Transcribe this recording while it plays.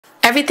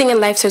Everything in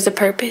life serves a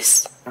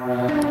purpose.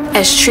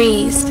 As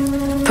trees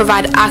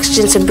provide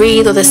oxygen to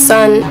breathe, or the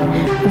sun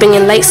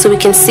bringing light so we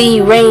can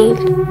see,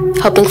 rain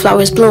helping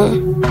flowers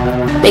bloom,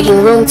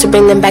 making room to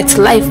bring them back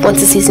to life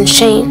once the seasons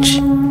change.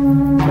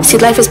 See,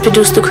 life is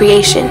produced through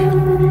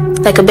creation.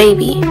 Like a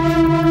baby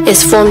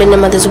is formed in the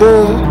mother's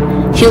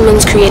womb,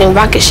 humans creating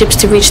rocket ships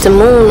to reach the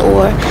moon,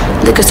 or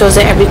liquor stores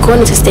at every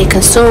corner to stay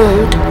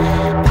consumed.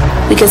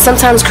 We can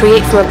sometimes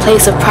create from a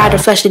place of pride or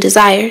fleshly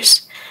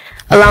desires,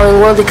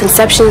 allowing worldly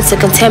conceptions to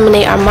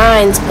contaminate our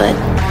minds, but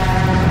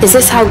is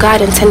this how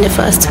God intended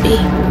for us to be?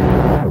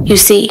 You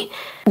see,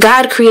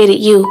 God created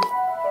you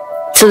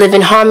to live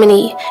in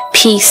harmony,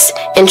 peace,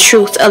 and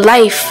truth, a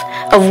life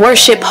of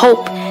worship,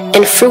 hope,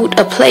 and fruit,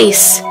 a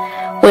place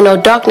where no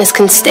darkness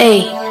can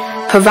stay,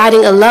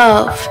 providing a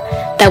love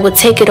that would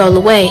take it all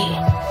away,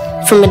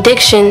 from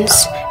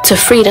addictions to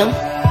freedom,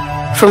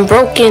 from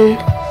broken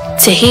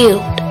to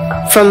healed,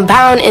 from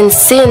bound in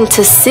sin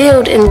to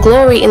sealed in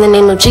glory in the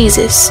name of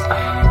Jesus.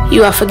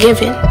 You are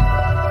forgiven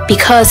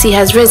because He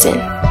has risen,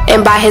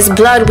 and by His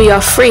blood we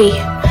are free,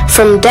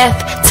 from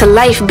death to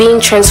life, being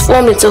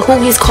transformed into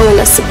who He's calling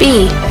us to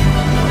be.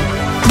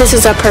 This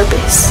is our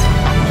purpose,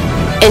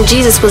 and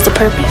Jesus was the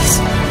purpose,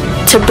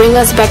 to bring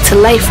us back to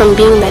life from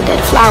being that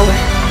dead flower,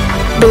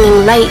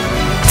 bringing light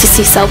to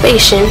see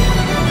salvation,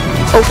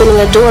 opening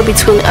a door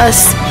between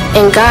us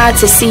and God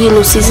to see a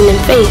new season in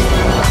faith,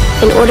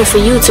 in order for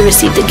you to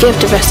receive the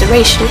gift of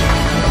restoration.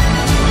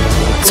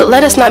 So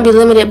let us not be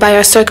limited by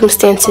our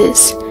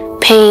circumstances,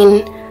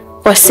 pain,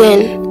 or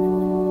sin,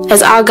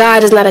 as our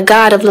God is not a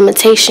God of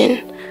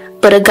limitation,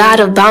 but a God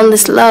of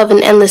boundless love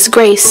and endless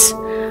grace,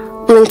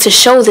 willing to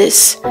show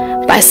this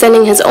by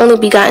sending His only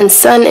begotten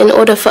Son in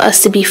order for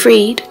us to be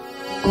freed.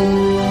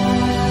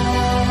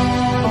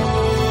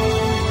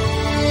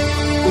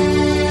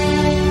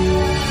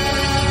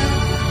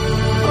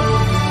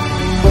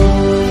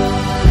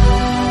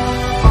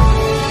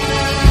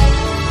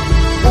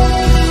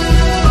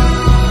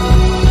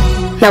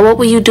 Now, what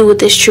will you do with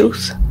this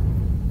truth?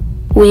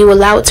 Will you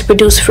allow it to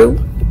produce fruit?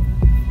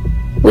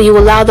 Will you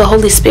allow the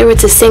Holy Spirit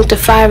to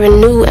sanctify,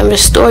 renew, and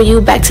restore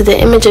you back to the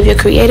image of your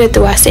Creator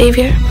through our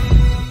Savior?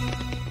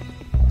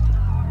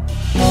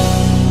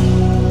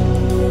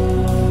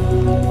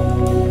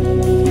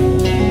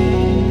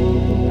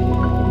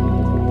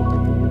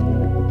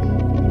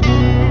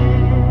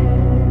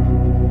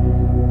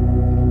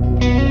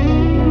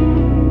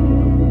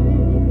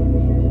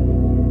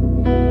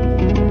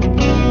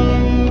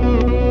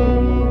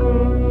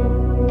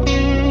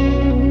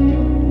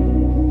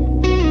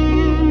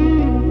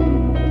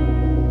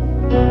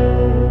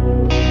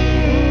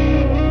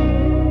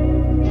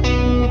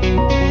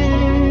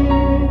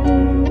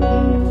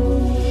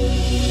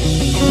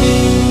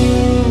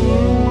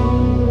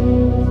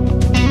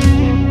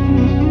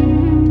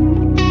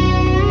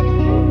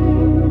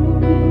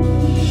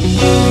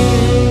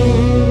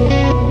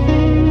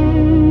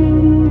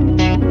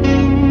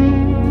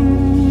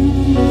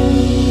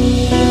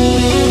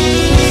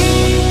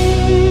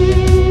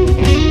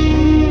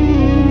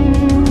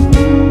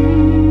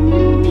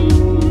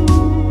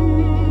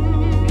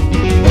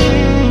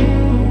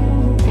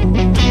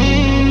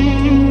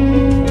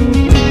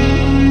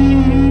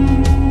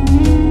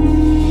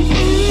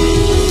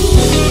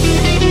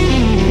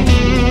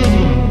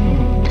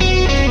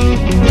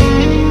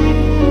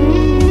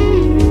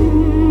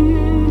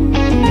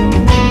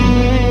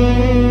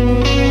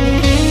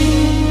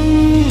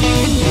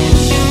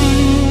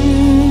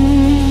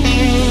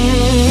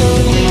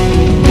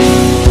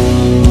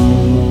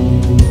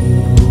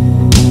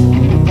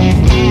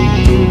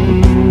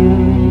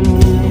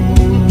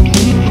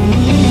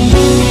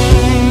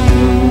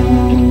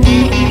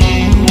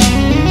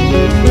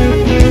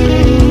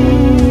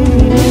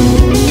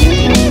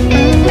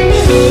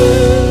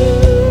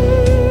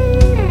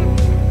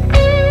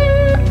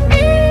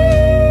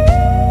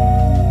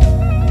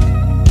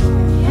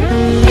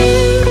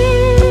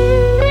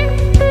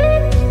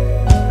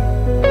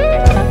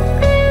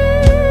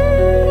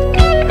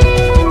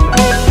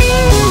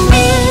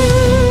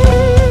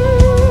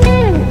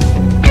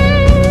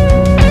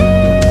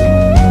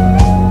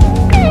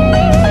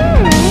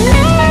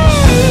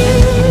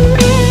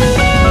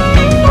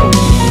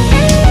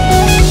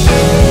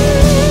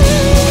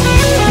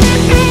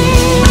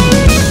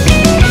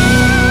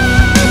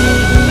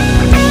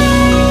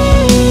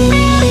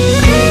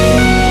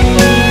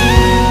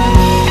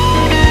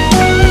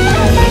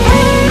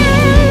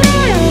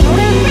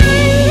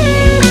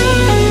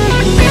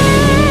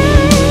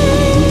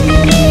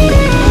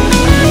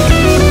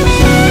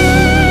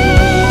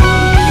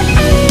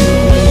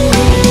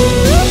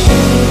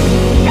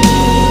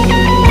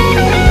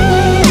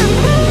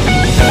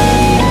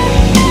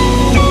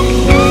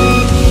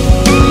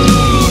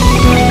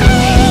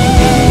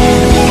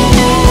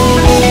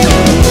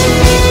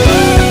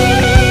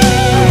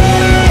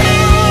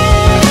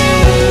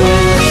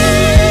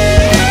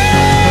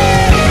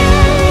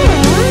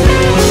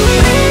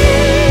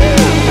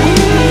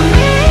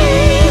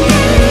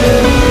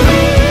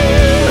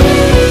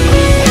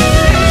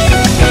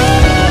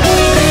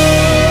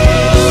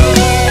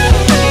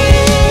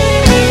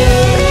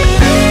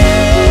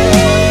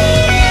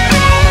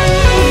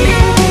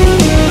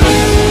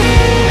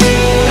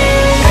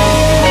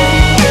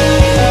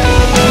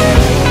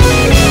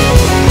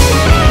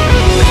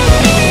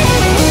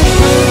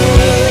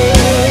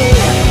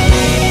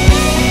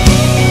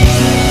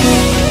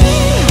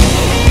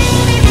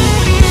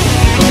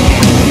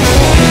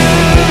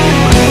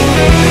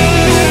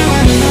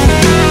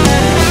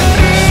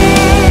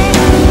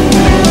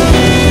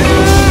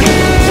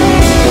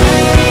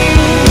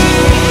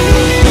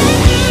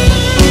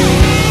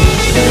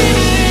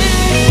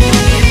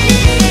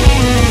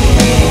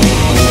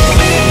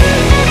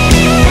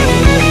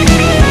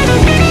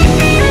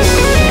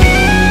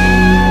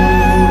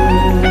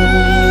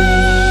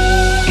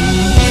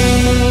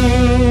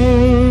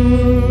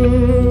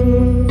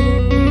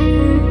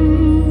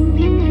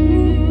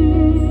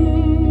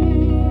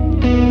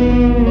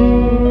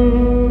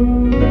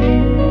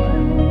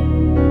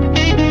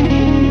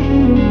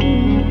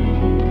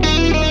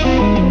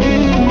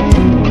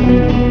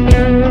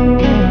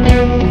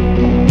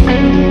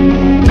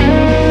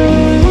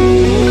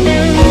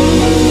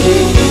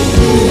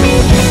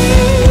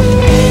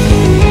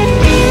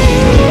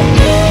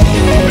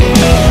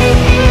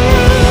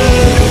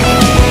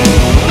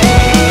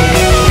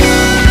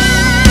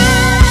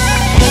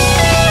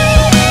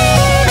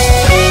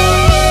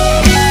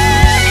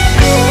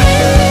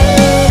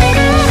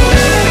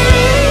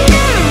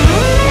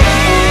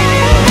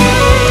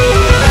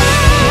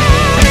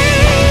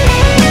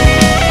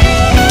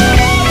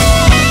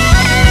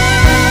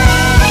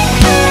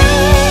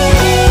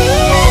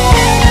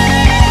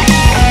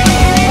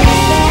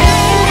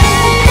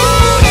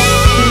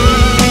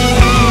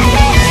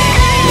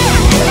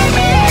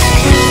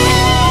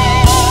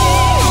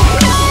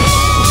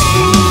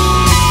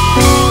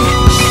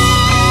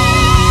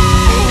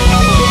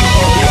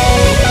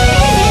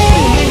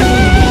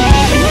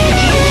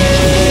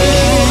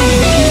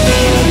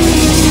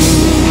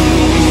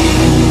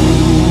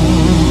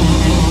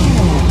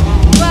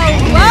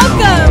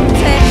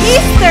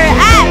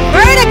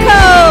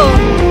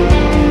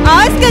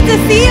 to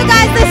see you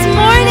guys this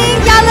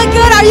morning. Y'all look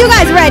good. Are you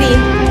guys ready?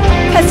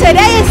 Because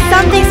today is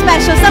something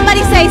special.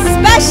 Somebody say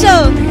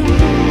special.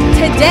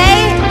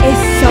 Today is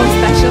so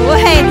special.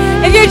 Well, hey,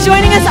 if you're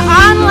joining us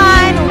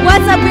online,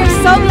 what's up? We're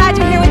so glad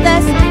you're here with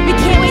us. We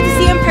can't wait to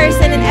see you in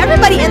person. And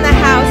everybody in the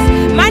house,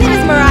 my name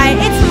is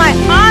Mariah. It's my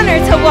honor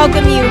to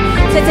welcome you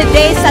to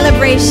today's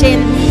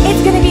celebration.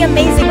 It's going to be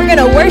amazing. We're going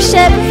to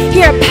worship,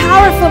 hear a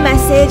powerful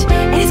message,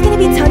 and it's going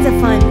to be tons of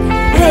fun.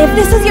 And if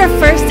this is your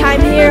first time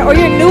here or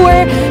you're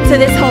newer to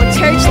this whole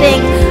church thing,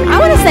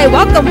 I want to say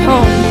welcome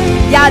home.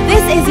 Yeah,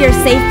 this is your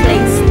safe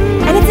place.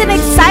 And it's an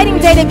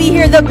exciting day to be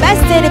here, the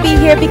best day to be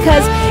here,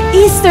 because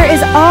Easter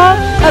is all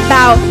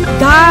about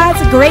God's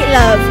great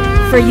love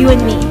for you and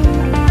me.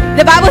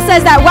 The Bible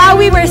says that while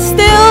we were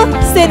still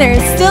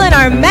sinners, still in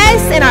our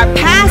mess, in our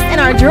past,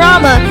 in our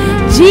drama,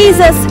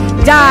 Jesus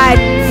died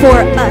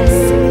for us.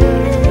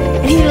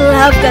 And he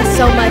loved us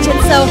so much.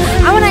 And so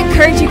I want to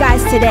encourage you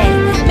guys today.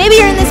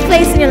 Maybe you're in this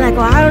place and you're like,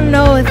 well, I don't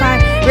know if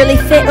I really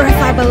fit or if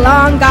I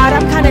belong. God,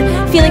 I'm kind of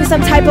feeling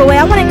some type of way.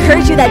 I want to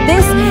encourage you that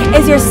this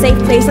is your safe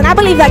place. And I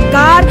believe that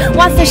God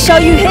wants to show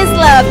you his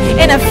love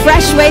in a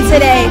fresh way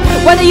today.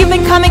 Whether you've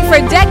been coming for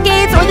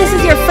decades or this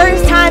is your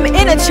first time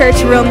in a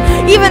church room,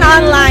 even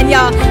online,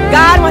 y'all,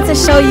 God wants to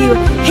show you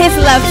his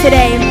love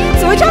today.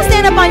 So would y'all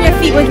stand up on your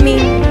feet with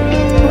me?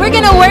 We're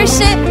going to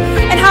worship,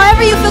 and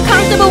however you feel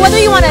comfortable, whether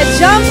you want to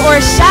jump or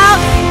shout,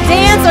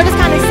 dance, or just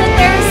kind of sit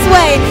there and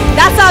sway,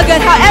 that's all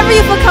good. However you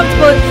feel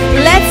comfortable,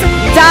 let's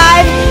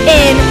dive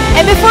in.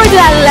 And before we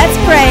do that, let's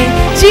pray.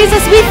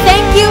 Jesus, we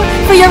thank you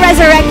for your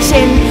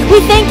resurrection.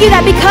 We thank you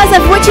that because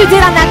of what you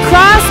did on that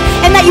cross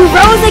and that you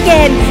rose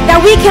again,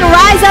 that we can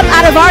rise up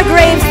out of our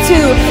graves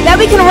too, that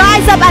we can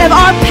rise up out of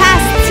our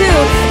past too,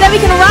 that we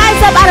can rise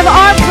up out of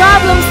our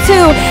problems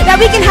too, that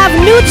we can have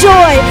new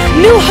joy,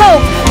 new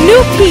hope,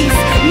 new peace,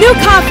 new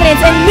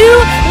confidence, and new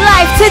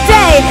life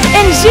today.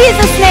 In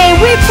Jesus' name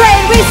we pray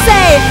and we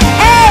say,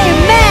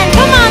 amen.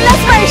 Come on,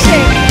 let's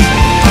worship.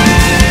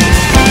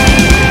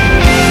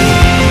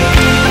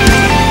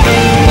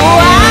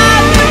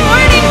 Wow, good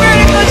morning,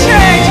 Vertical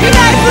Church. You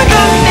guys look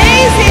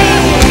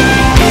amazing.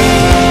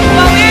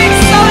 Well, we're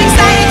so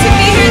excited to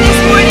be here this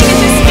morning and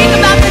just speak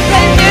about the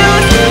good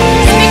news,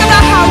 speak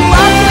about how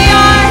loved we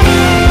are.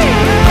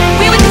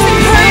 We would just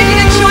encourage you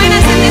to join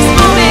us in this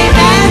moment,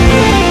 amen.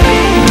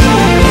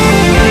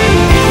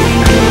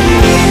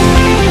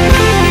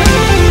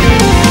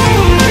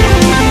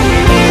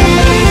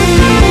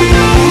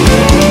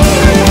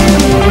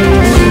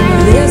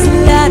 There's a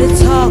lot of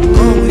talk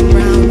going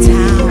round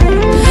town.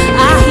 I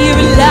hear a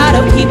lot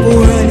of people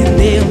running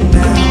their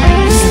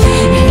mouths.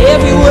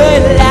 Every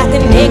word like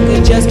an anchor,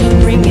 just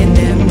bringing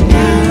them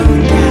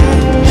down.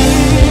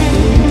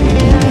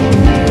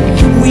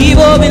 We've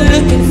all been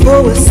looking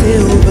for a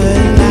silver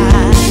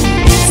line,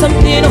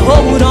 something to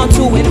hold on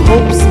to and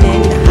hope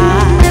stand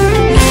high.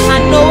 I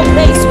know a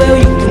place where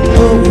you can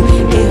go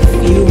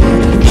if you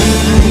want to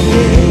find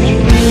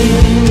it.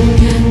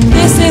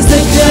 This is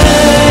the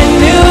good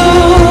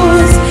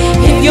news.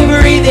 If you're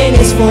breathing,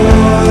 it's for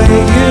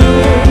you.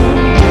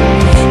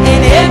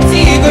 An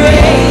empty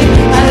grave,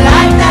 a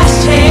life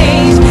that's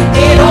changed.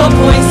 It all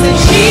points to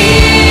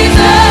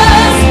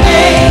Jesus'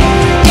 name.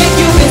 If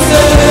you've been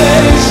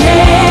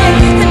searching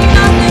and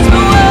nothing's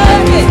been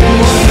working,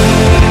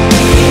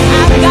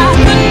 I've got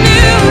good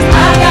news.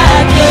 I've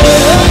got good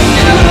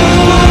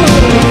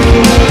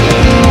news.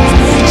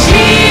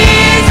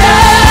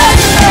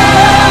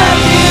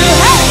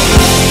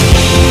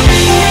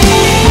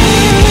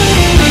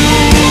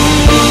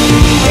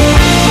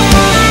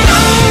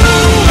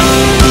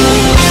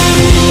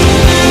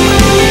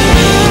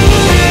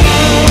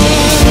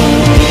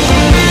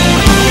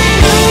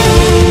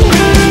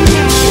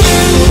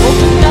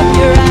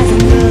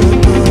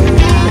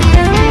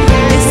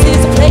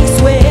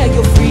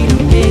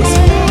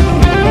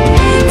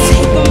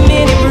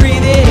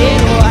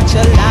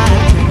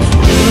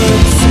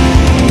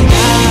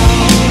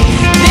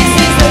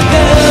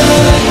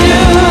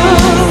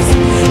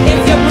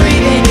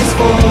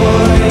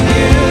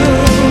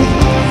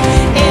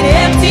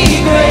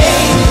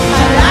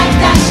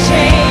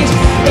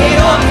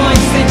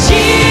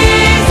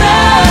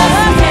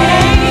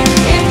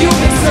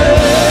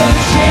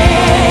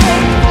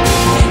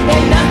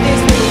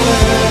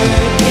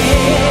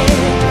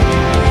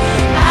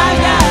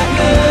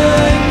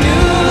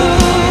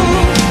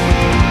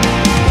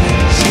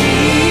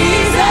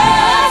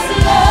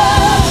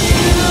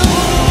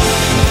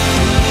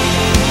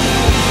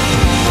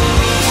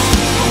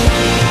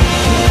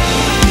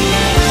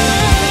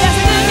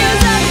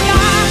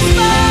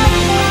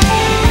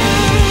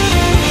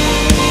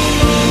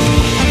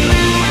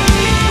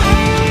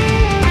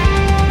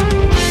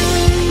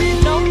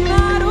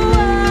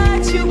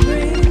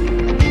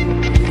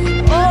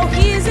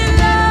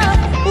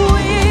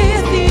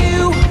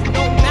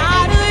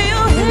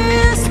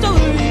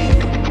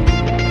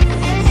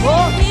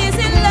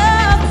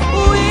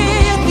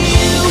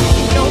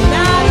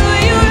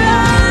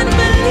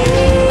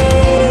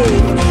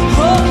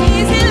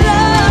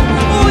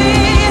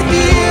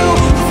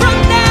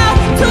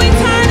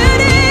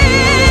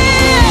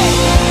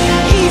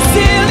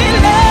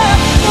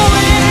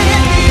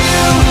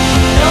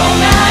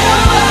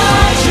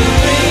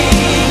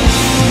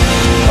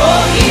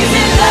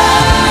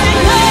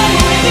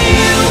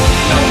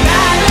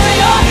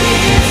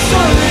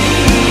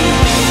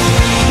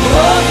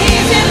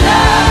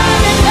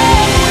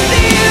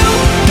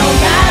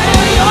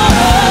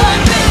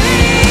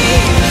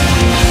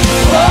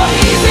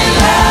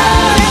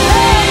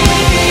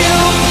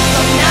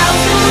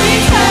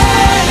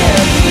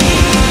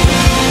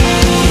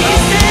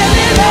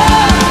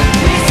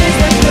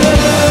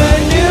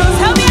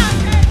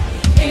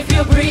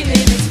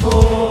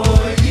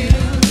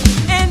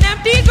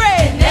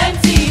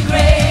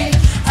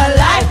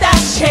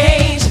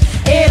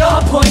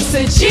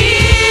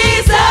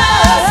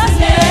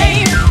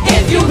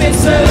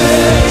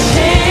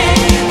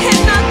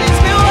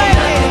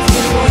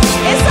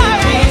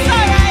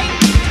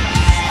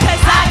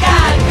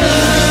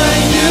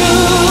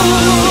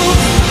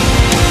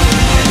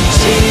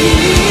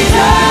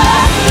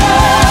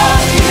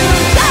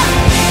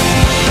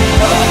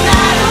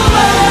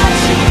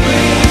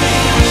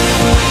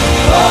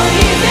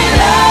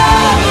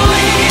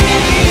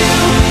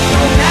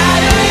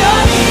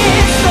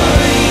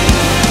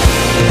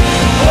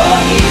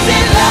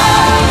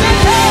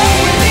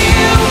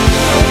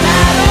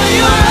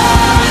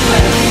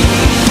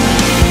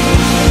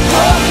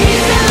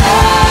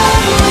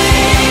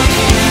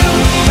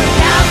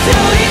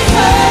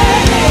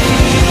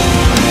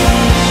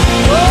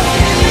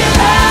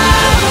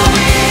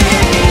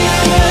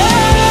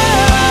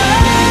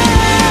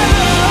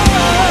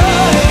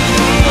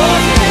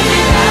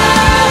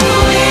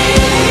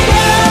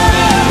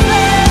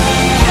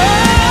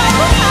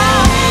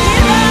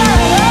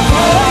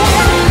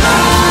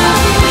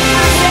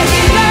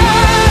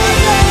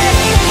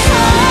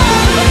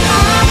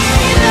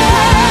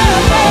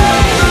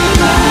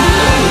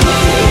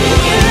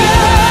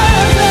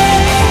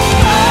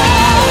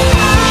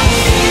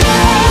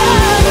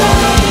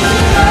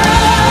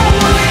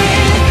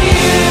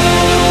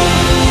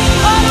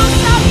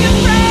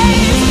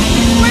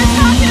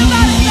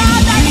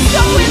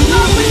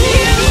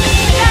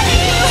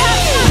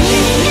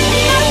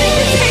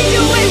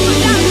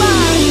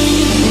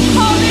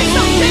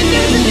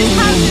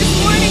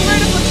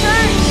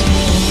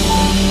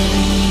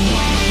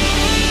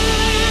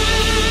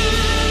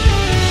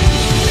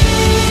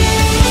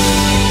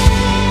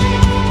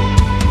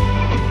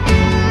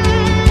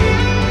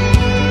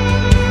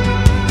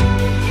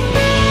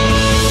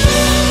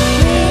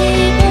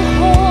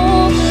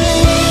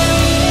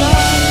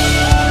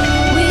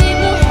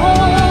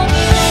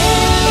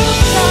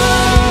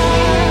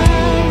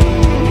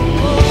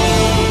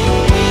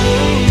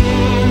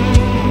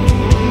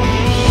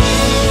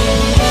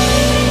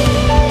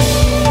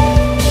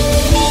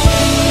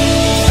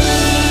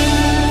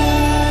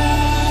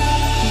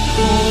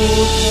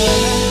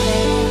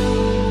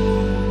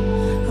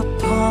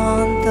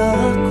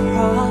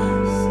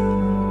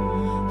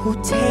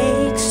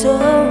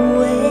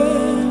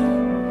 away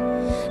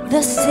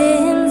the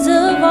sins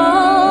of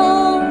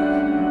all.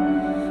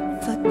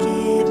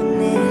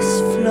 Forgiveness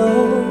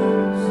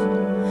flows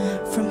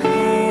from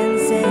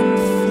hands and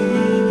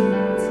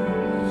feet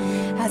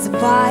as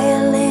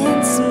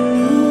violence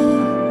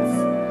meets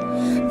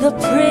the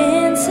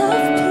Prince of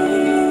Peace.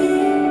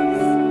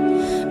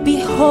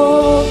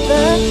 Behold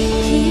the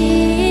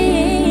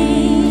King,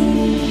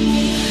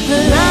 the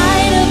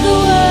light of the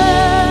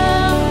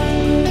world,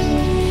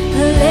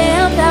 the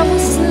Lamb that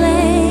was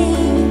slain,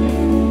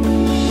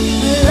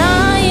 the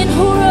Lion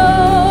who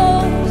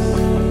rose,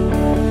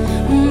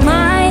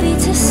 mighty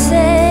to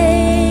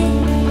save.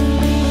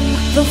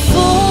 The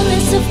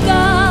fullness of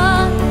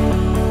God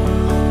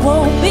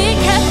won't be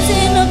kept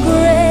in a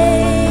grave.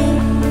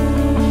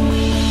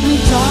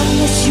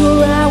 Darkness, your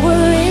hour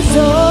is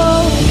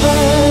over.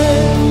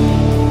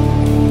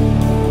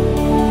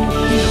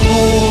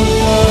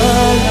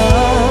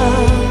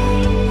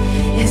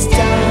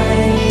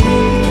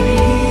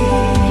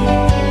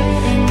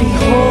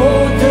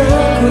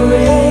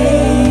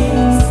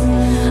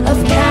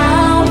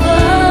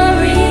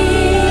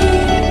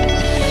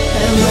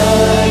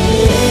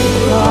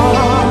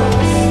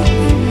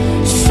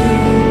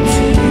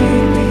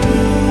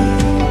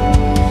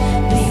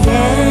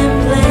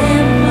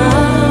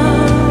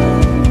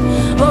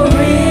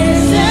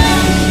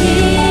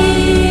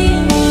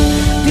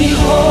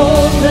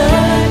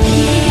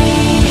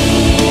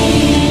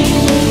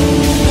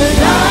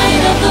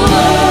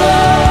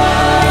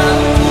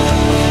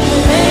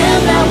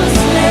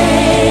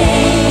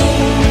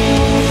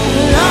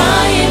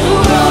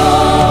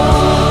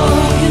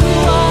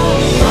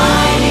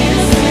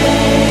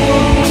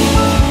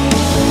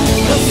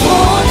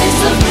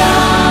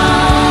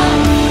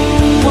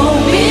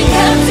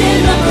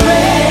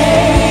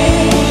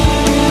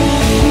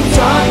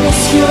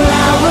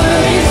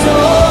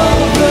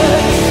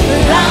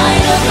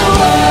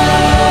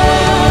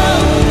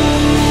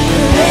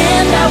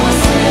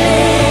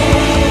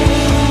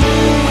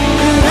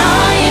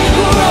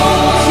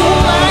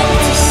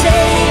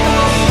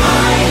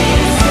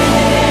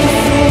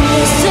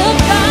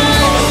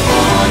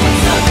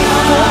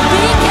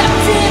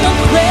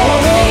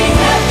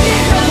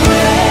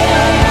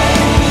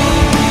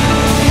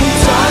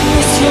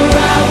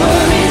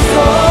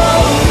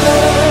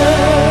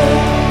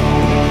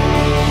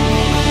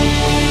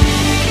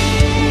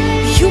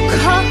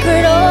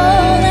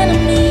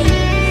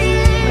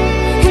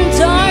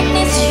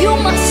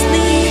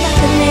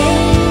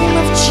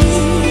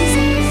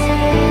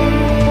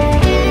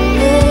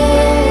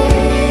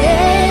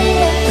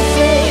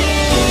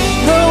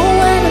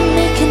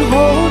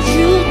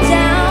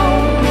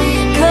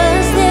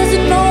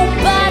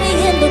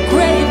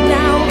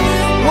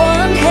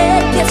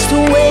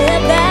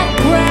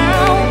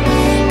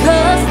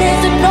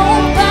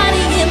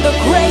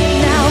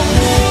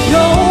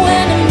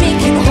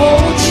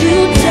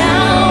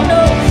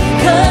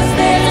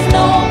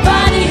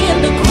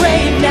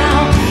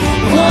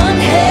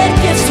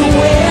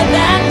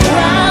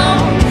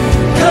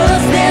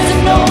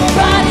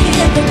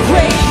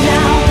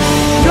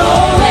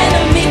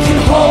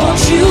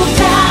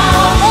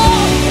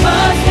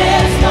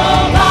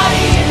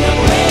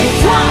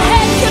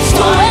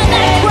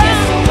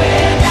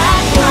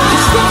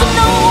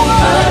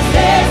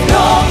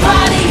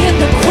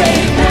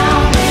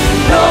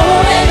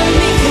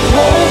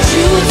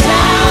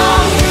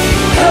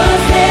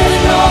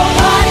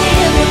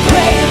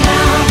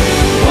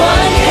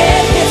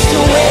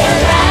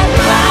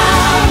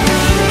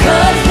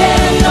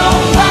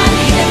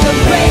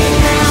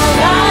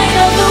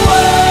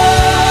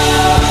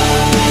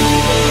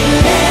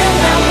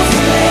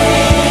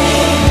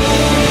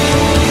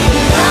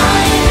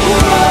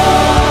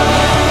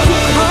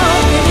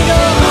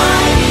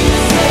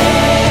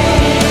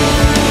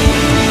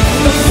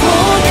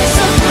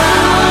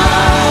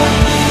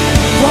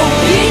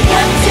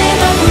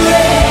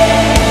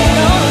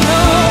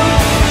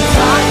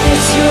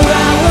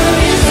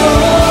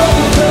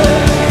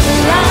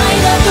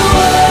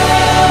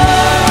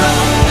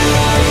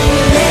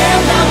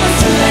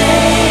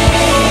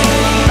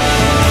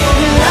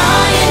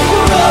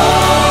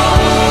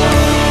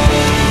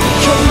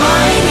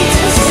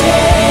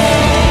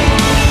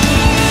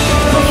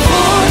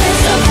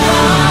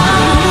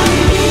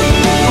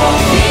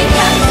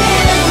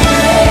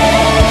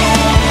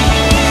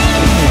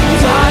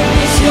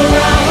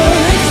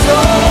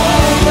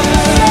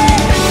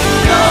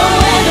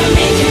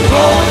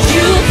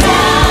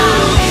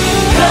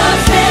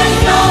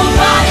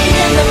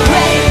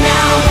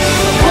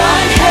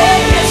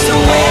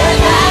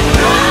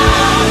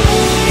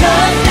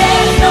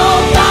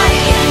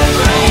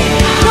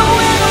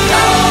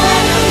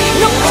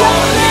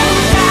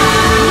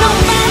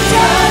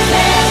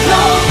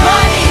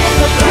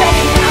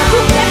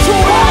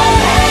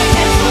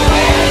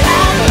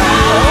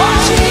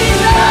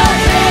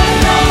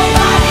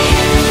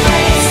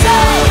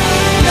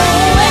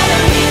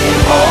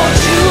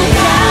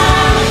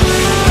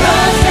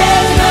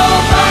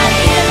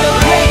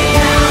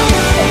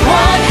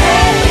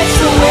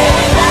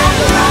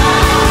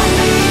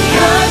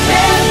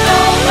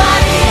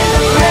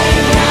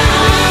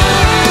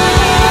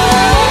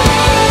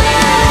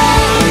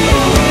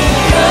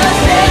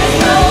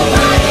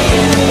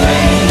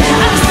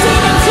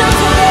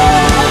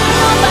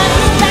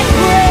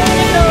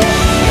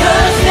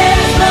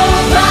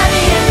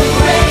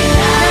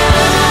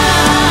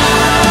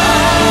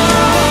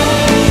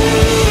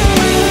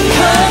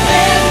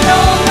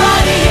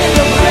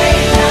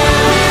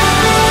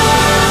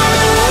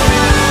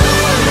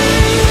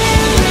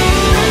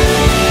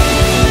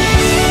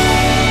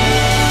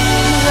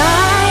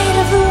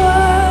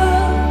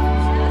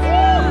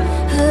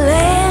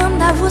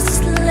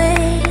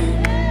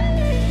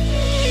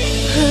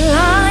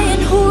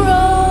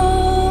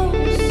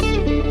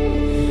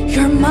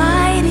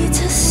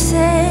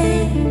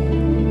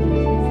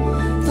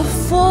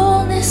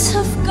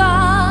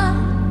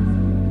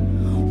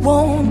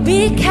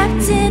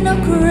 in a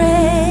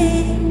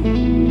grave.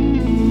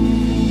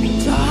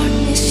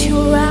 Darkness,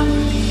 your hour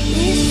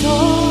is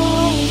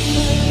over.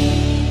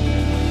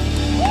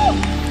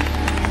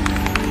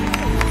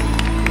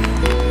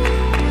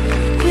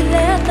 We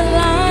let the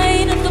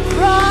light of the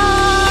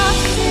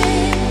cross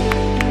in.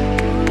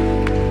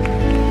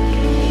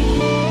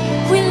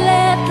 We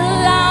let the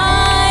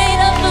light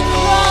of the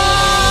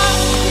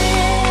cross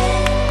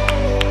in.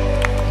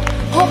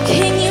 Oh,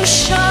 King, you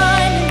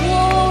shine in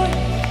glory.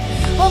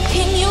 Oh,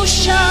 King, you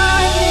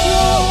shine in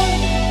glory.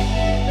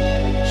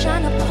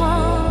 Shine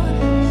upon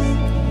us.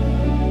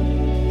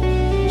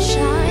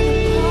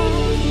 Shine upon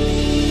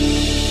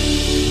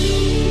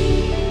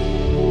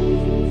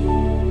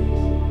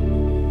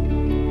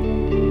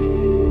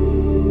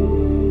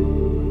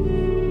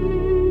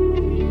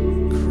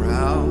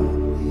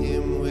Crown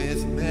him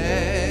with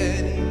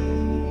many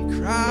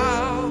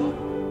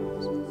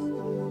crowns,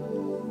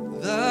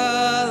 the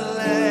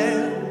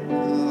Lamb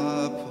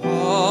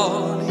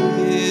upon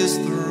his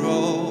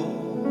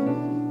throne.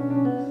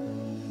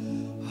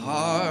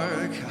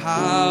 Hark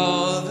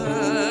how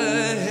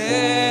the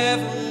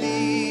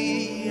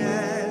heavenly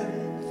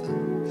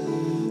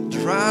anthem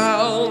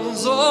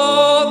drowns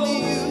all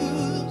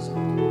music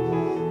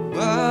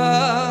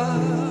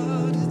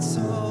but its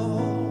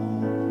own.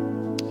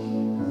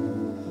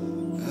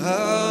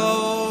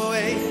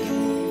 Awake,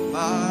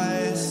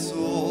 my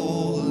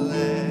soul,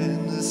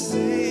 and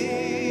sing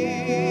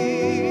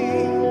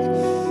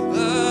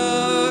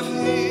of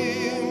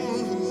him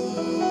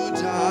who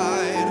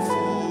died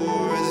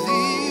for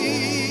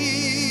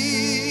thee,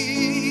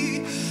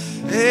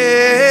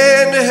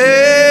 and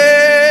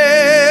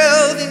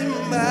hail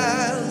him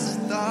as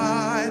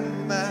thy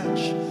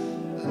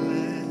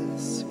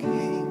matchless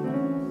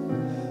King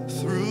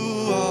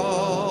through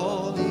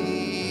all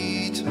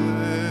eternity.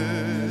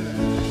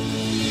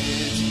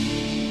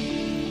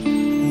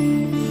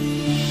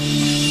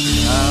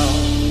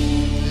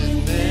 Crowned with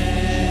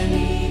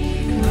many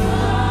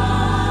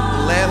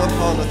crowns, Lamb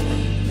upon the throne.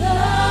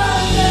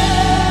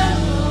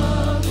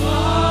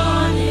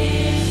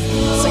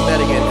 Sing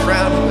that again.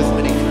 Crowned with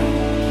many crowns.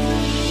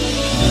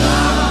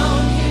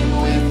 Crowned him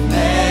with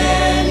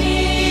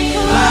many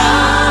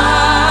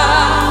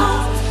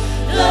crowns.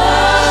 The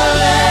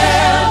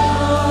Lamb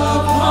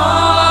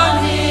upon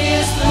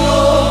his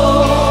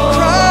throne.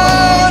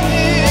 Crown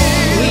him.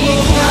 We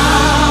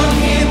crown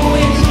him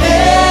with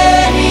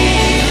many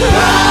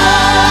crowns.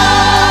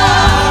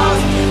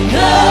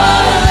 The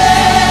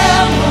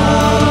Lamb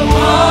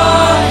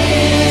upon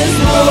his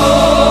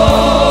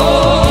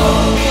throne.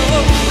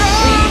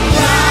 We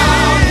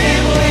crown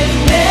him with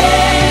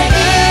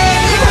many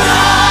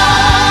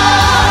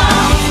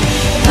crowns.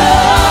 The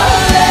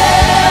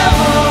Lamb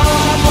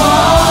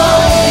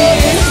upon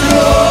his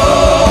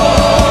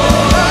throne.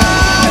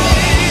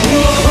 We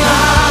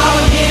crown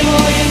him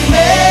with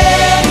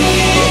many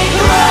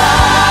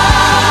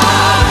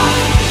crowns.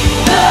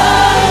 The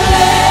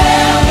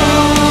Lamb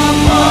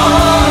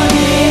upon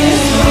his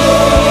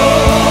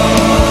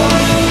throne.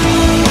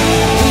 We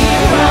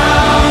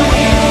crown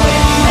him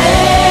with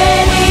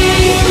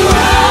many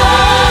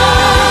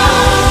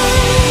crowns.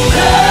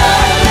 The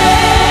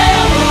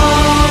Lamb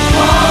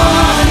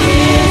upon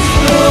his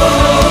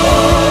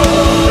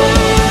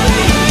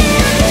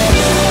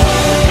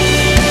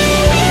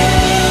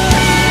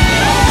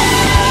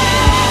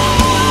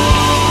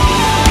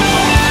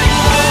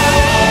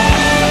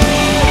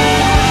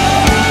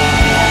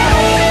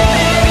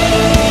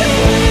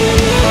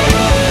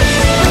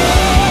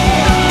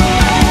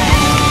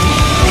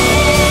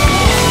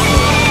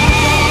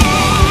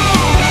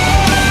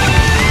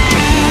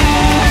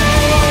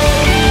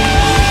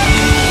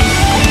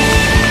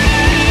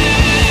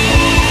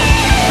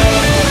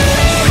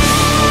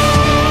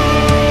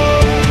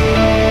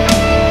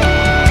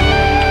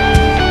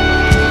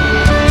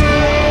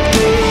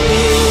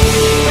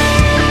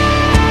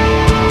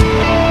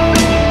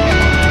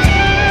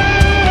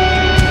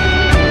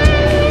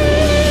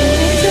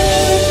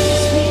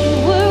We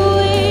were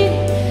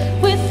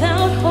waiting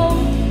without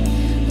hope,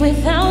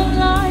 without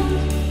light,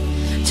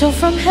 till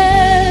from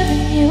heaven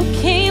you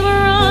came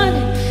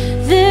running.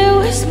 There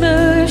was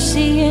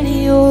mercy in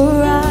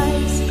your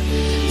eyes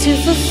to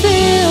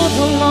fulfill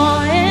the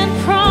law and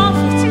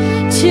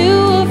prophets. To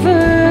a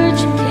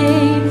virgin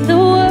came the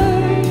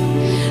word,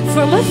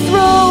 from a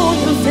throne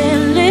of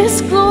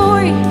endless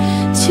glory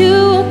to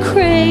a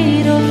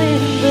cradle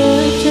in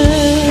the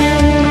dirt.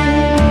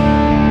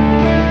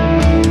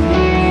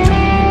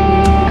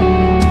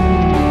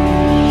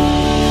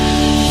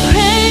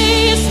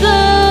 Praise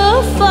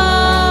the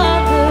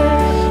Father,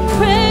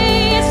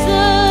 praise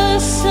the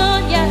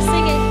Son, yeah,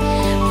 sing it.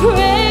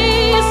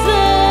 Praise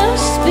the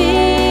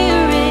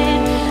Spirit,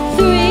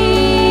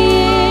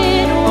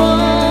 three in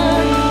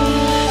one.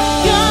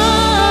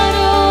 God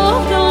of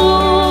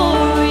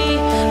glory,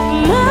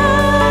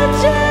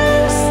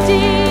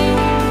 majesty,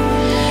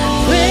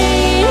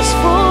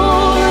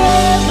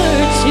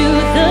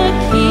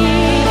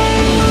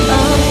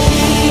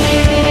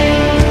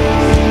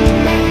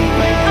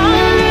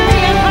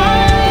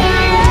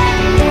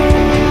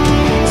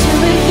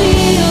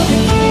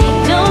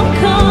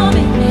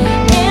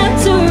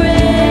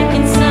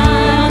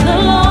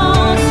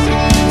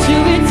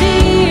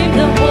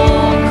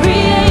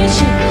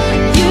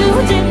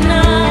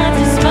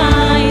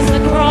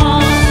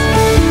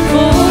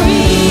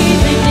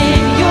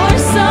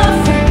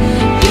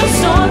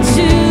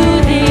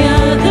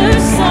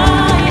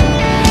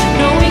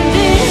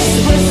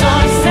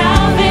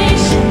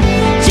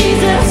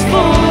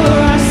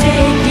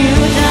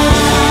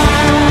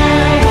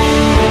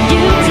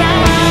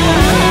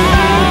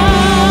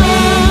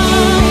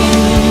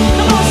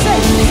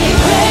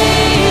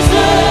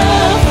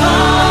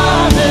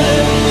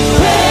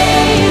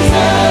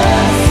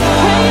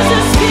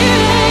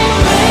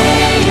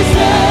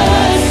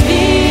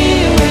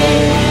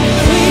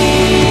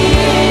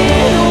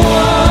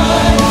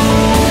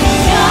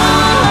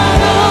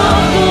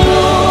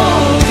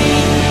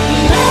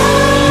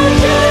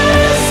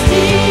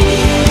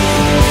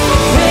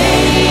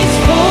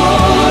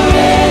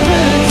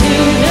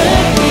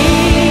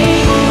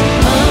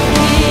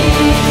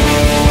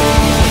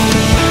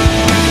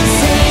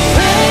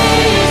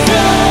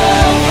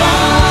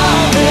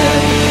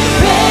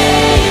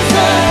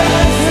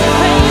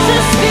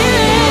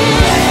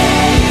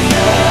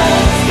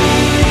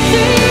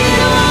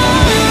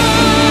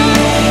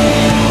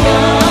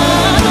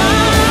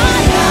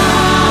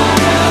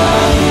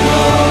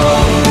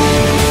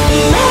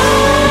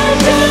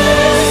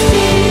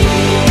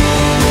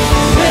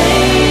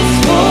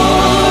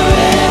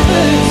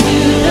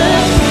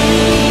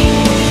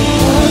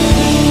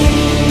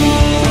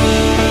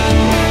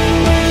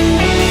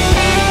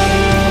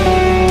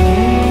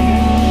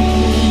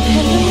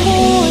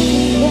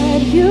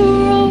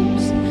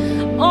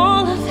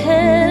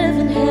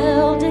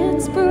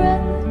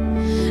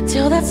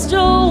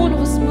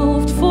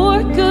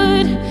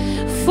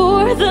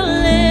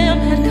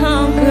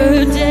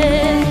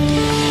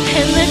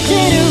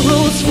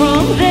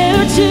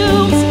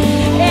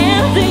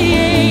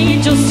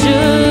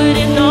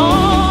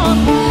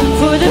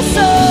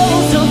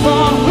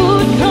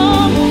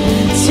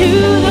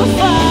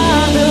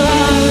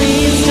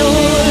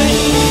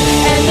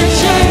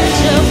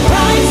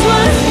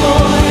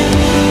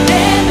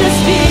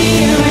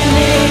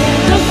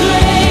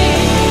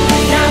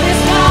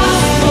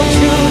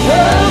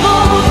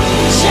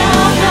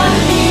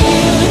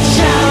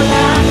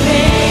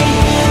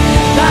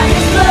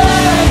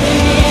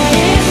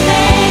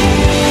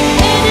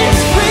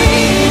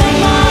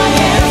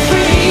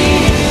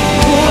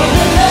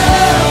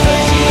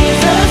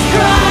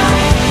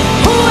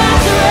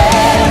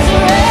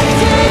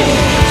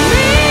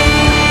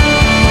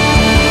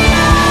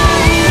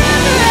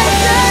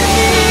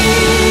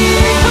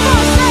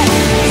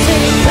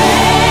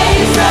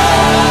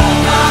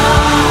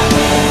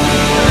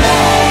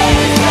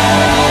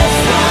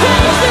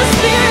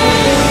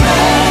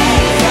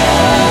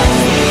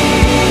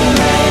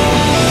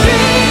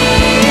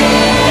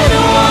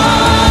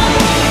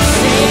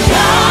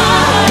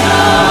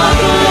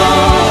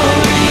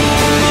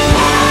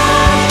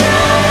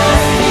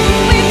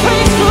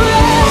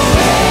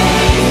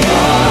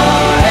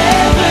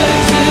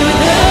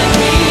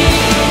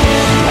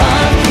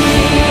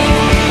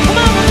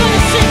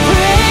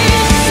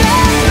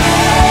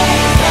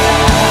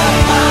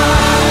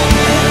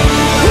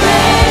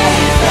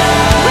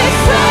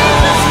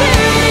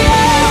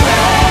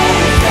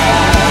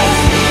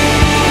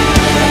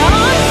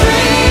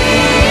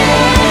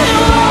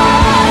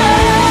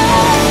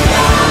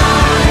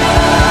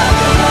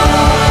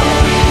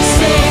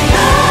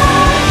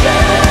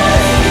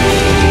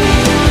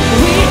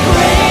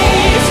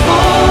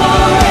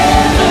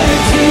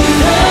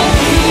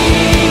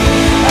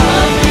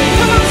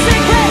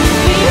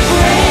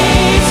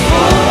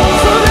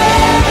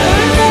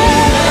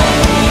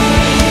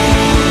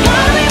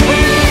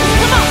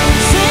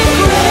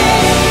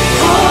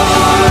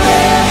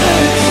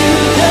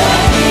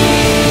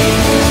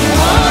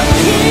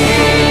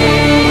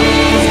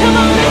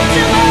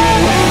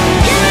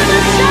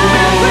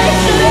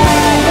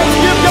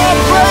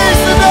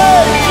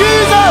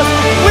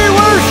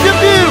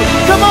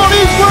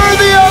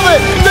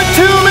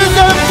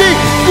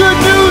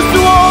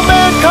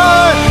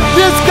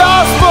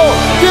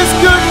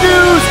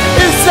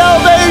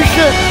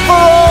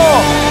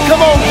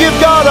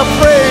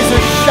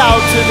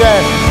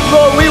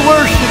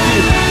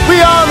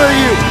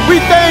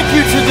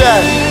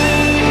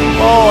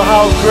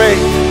 how great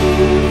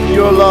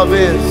your love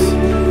is,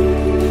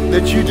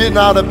 that you did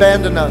not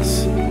abandon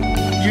us.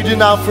 You did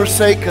not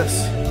forsake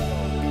us.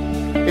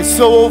 It's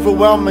so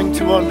overwhelming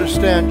to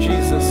understand,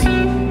 Jesus,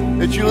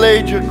 that you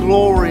laid your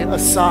glory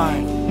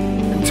aside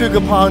and took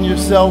upon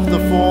yourself the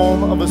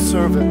form of a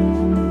servant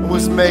and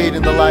was made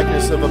in the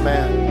likeness of a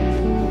man.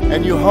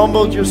 And you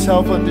humbled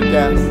yourself unto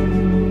death,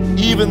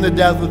 even the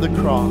death of the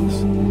cross,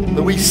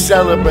 that we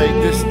celebrate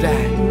this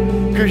day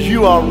because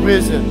you are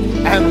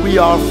risen and we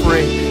are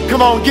free.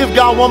 Come on, give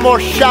God one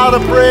more shout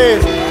of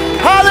praise.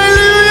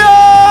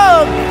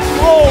 Hallelujah!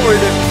 Glory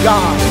to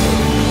God.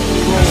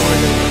 Glory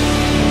to God.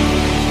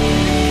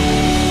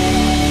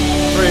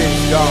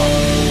 Praise God.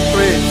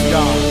 Praise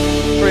God.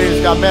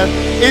 Praise God. Man,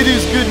 it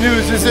is good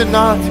news, is it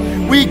not?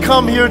 We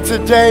come here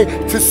today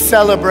to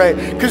celebrate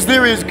because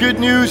there is good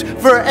news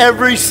for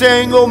every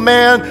single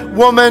man,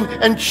 woman,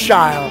 and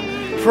child.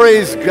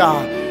 Praise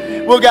God.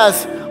 Well,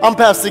 guys, I'm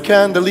Pastor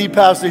Ken, the lead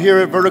pastor here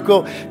at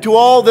Vertical. To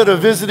all that are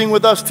visiting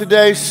with us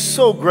today,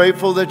 so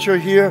grateful that you're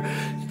here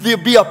to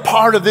be a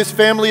part of this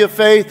family of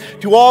faith.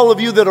 To all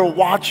of you that are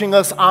watching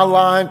us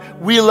online,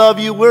 we love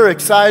you. We're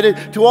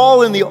excited. To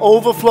all in the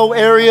overflow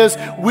areas,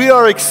 we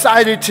are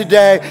excited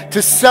today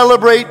to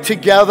celebrate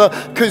together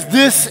because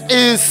this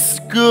is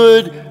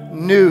good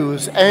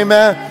news.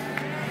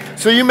 Amen.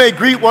 So you may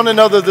greet one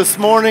another this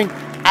morning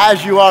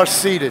as you are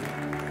seated.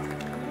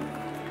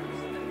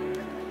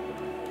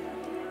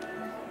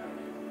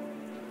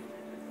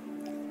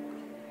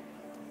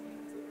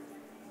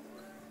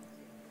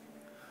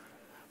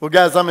 Well,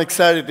 guys, I'm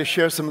excited to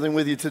share something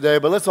with you today,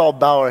 but let's all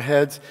bow our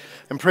heads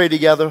and pray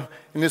together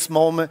in this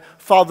moment.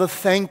 Father,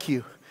 thank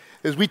you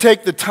as we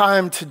take the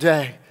time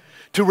today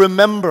to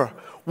remember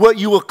what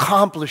you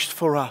accomplished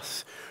for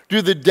us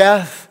through the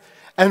death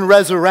and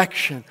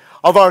resurrection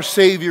of our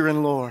Savior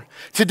and Lord.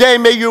 Today,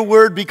 may your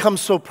word become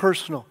so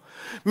personal.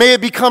 May it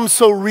become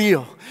so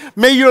real.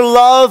 May your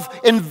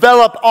love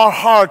envelop our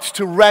hearts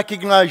to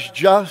recognize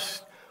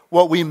just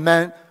what we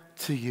meant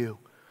to you.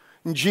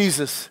 And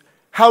Jesus,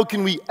 how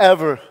can we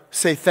ever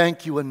say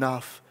thank you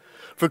enough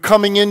for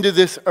coming into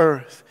this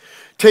earth,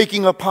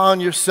 taking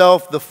upon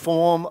yourself the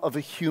form of a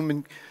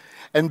human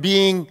and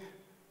being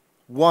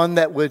one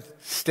that would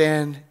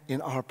stand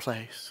in our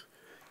place,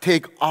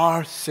 take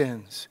our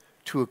sins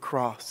to a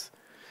cross.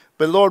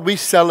 But Lord, we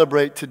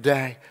celebrate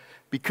today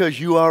because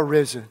you are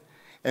risen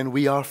and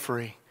we are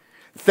free.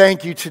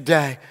 Thank you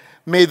today.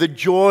 May the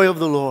joy of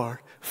the Lord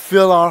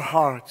fill our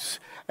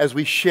hearts as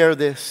we share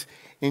this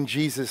in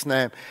Jesus'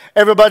 name.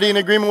 Everybody in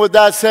agreement with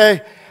that,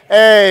 say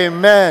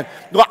amen.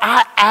 Well,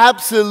 I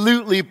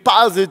absolutely,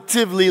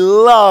 positively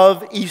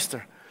love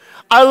Easter.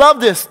 I love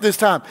this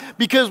time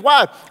because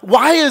why?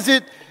 Why is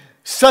it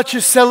such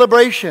a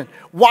celebration?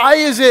 Why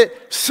is it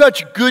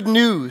such good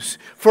news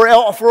for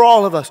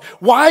all of us?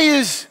 Why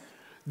is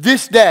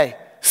this day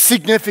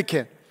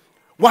significant?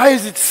 Why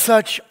is it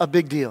such a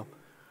big deal?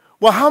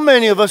 Well, how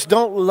many of us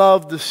don't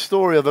love the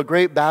story of a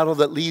great battle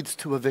that leads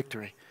to a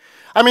victory?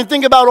 I mean,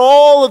 think about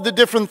all of the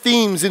different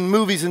themes in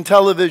movies and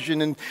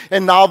television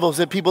and novels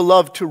that people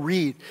love to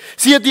read.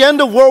 See, at the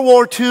end of World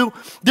War II,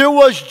 there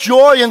was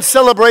joy and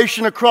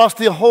celebration across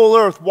the whole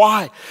earth.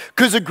 Why?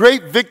 Because a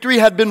great victory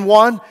had been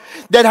won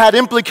that had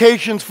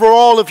implications for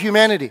all of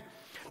humanity.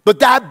 But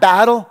that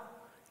battle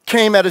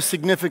came at a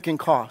significant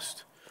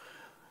cost.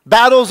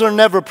 Battles are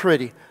never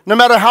pretty. No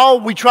matter how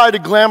we try to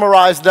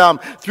glamorize them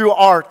through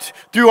art,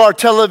 through our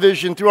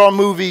television, through our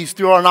movies,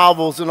 through our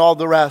novels and all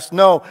the rest.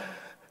 No.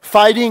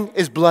 Fighting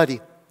is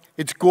bloody.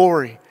 It's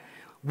gory.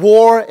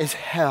 War is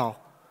hell.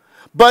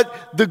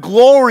 But the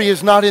glory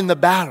is not in the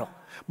battle,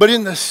 but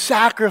in the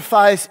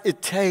sacrifice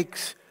it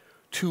takes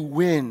to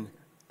win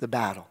the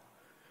battle.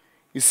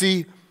 You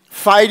see,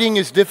 fighting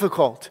is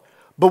difficult.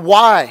 But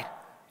why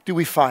do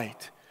we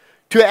fight?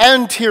 To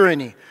end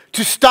tyranny,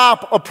 to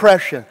stop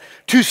oppression,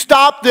 to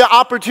stop the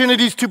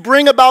opportunities, to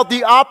bring about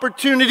the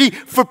opportunity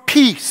for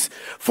peace,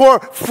 for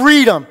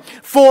freedom,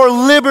 for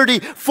liberty,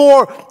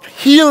 for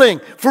healing,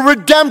 for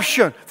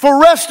redemption,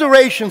 for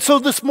restoration. So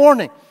this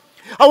morning,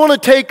 I want to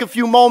take a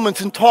few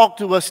moments and talk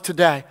to us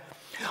today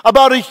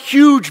about a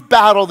huge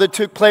battle that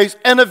took place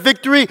and a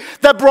victory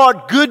that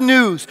brought good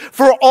news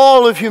for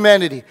all of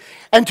humanity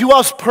and to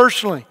us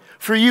personally,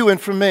 for you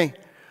and for me.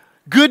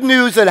 Good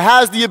news that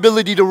has the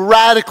ability to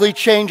radically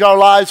change our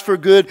lives for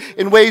good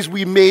in ways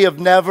we may have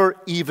never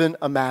even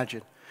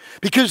imagined.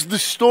 Because the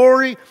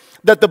story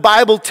that the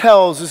Bible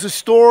tells is a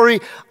story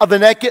of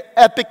an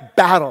epic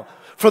battle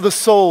for the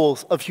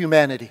souls of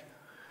humanity.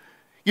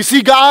 You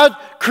see, God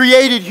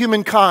created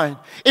humankind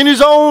in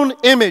His own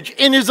image,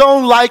 in His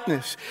own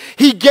likeness.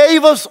 He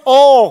gave us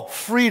all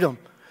freedom,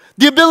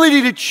 the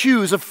ability to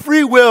choose, a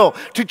free will,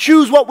 to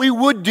choose what we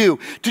would do,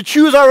 to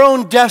choose our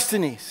own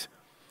destinies.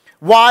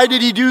 Why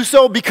did He do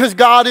so? Because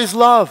God is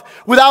love.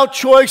 Without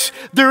choice,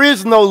 there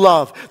is no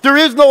love. There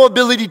is no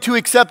ability to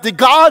accept it.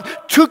 God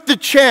took the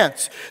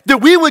chance that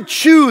we would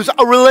choose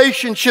a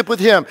relationship with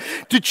Him,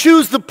 to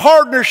choose the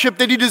partnership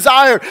that He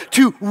desired,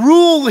 to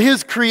rule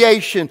His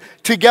creation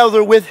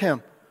together with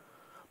Him.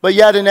 But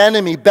yet an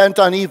enemy bent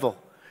on evil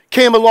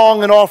came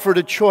along and offered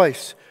a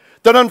choice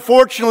that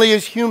unfortunately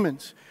as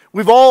humans,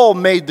 we've all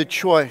made the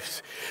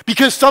choice.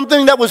 Because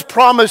something that was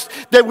promised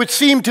that would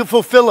seem to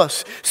fulfill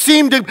us,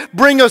 seem to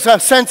bring us a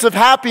sense of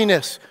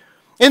happiness,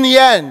 in the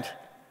end,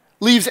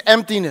 leaves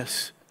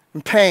emptiness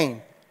and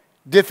pain,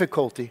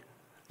 difficulty,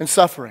 and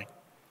suffering.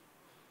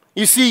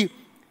 You see,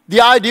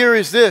 the idea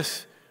is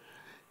this.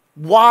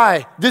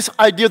 Why? This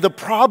idea, the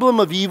problem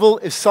of evil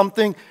is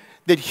something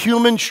that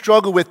humans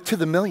struggle with to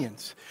the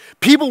millions.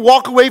 People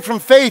walk away from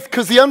faith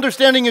because the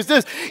understanding is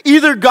this.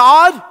 Either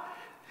God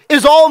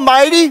is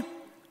almighty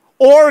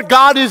or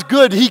God is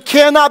good. He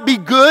cannot be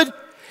good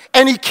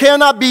and he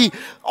cannot be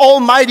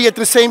almighty at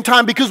the same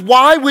time, because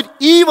why would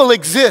evil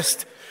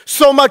exist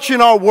so much in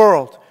our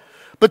world?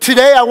 But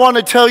today I want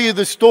to tell you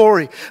the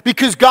story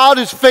because God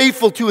is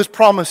faithful to his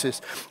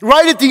promises.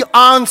 Right at the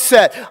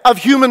onset of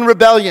human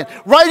rebellion,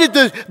 right at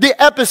the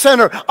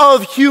epicenter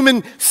of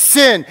human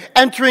sin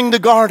entering the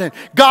garden,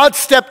 God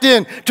stepped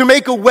in to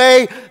make a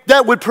way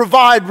that would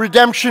provide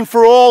redemption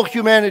for all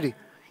humanity.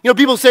 You know,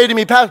 people say to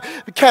me,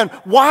 Ken,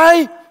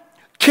 why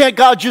can't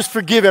God just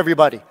forgive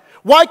everybody?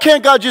 Why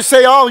can't God just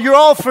say, oh, you're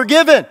all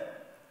forgiven?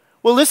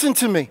 Well, listen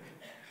to me.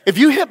 If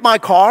you hit my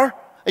car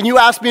and you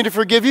ask me to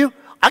forgive you,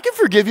 I can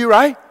forgive you,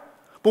 right?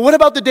 But what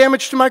about the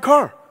damage to my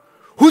car?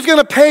 Who's going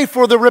to pay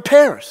for the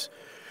repairs?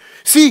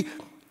 See,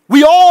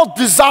 we all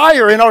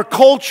desire in our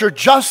culture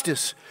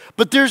justice,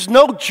 but there's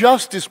no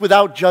justice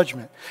without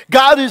judgment.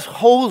 God is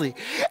holy,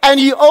 and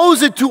he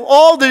owes it to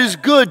all that is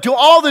good, to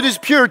all that is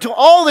pure, to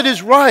all that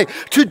is right,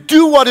 to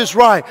do what is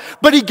right.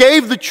 But he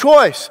gave the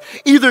choice.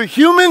 Either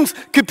humans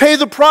could pay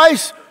the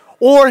price,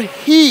 or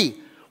he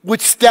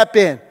would step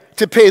in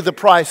to pay the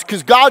price.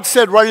 Because God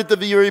said right at the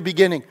very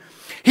beginning,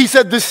 he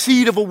said the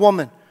seed of a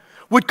woman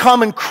would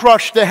come and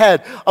crush the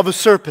head of a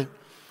serpent,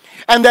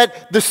 and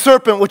that the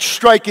serpent would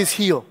strike his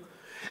heel.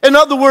 In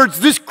other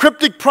words, this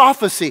cryptic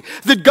prophecy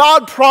that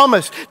God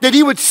promised that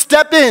he would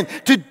step in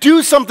to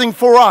do something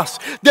for us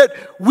that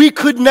we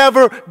could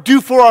never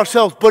do for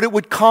ourselves, but it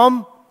would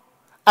come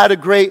at a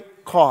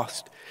great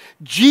cost.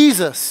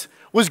 Jesus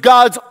was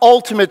God's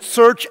ultimate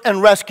search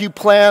and rescue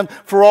plan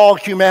for all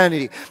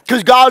humanity.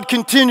 Because God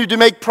continued to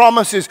make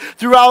promises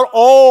throughout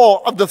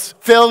all of the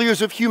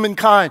failures of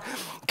humankind.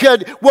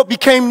 What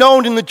became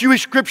known in the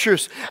Jewish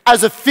scriptures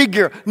as a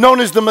figure known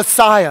as the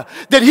Messiah.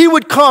 That he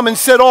would come and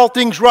set all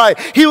things right.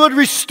 He would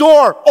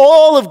restore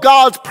all of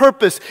God's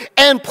purpose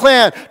and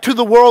plan to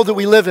the world that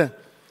we live in.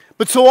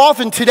 But so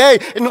often today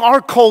in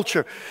our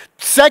culture,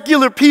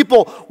 secular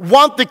people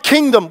want the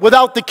kingdom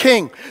without the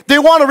king. They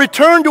want to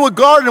return to a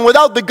garden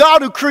without the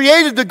God who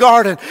created the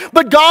garden.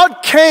 But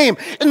God came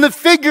in the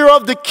figure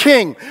of the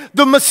king,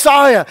 the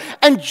Messiah.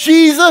 And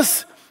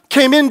Jesus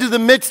came into the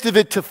midst of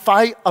it to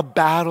fight a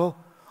battle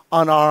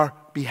on our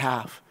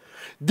behalf.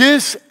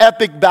 This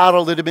epic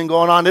battle that had been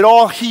going on, it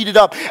all heated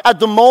up. At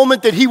the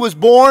moment that he was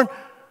born,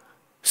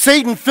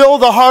 Satan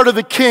filled the heart of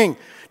the king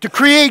to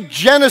create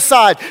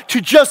genocide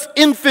to just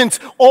infants.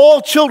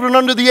 All children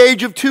under the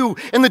age of 2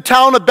 in the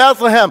town of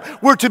Bethlehem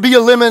were to be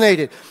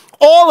eliminated.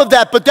 All of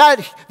that, but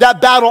that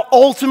battle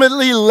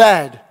ultimately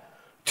led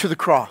to the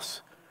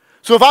cross.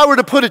 So if I were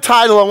to put a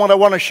title on what I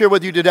want to share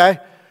with you today,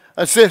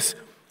 it's this: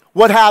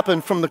 what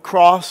happened from the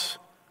cross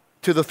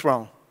to the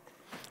throne?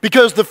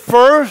 Because the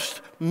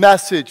first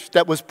message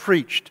that was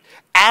preached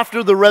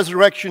after the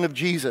resurrection of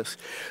Jesus,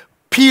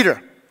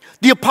 Peter,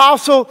 the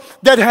apostle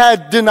that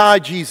had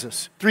denied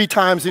Jesus 3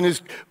 times in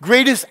his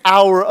greatest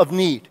hour of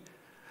need,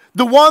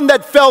 the one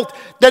that felt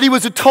that he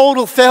was a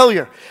total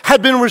failure,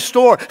 had been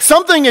restored.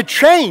 Something had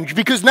changed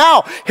because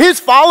now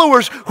his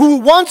followers, who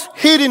once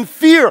hid in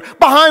fear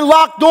behind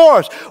locked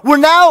doors, were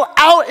now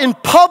out in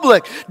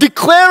public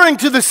declaring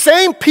to the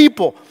same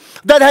people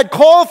that had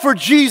called for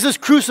Jesus'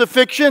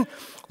 crucifixion.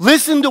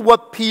 Listen to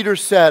what Peter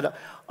said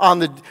on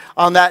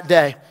that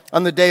day,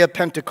 on the day of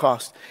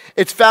Pentecost.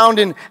 It's found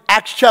in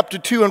Acts chapter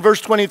 2 and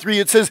verse 23.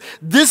 It says,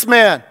 "This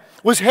man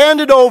was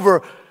handed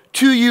over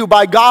to you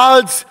by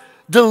God's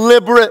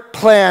deliberate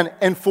plan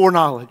and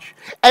foreknowledge.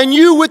 And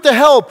you, with the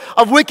help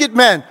of wicked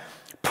men,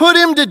 put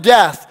him to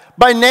death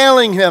by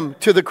nailing him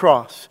to the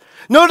cross."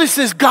 Notice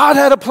this, God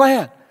had a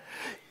plan.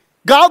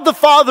 God the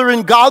Father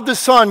and God the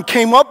Son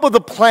came up with a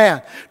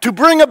plan to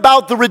bring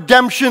about the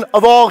redemption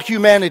of all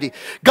humanity.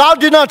 God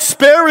did not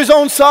spare his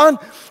own Son,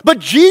 but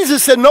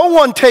Jesus said, "No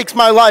one takes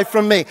my life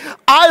from me.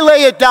 I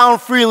lay it down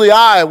freely.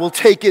 I will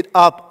take it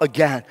up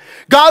again."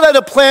 God had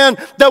a plan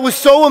that was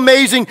so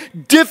amazing,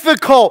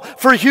 difficult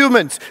for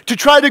humans to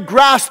try to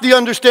grasp the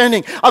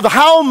understanding of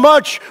how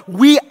much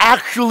we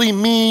actually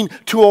mean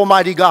to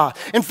Almighty God.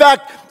 In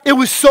fact, it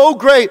was so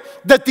great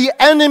that the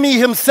enemy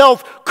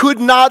himself could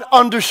not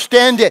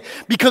understand it,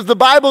 because the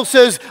Bible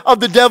says of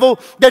the devil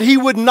that he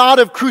would not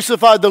have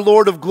crucified the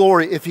Lord of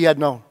glory if he had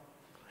known.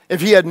 If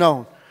he had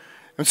known.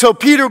 And so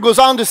Peter goes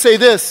on to say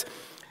this.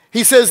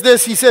 He says,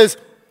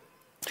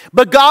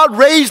 "But God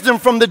raised him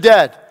from the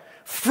dead,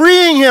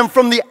 freeing him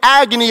from the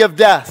agony of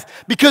death,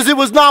 because it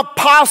was not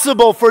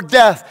possible for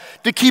death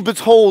to keep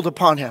its hold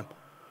upon him."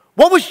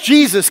 What was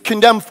Jesus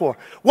condemned for?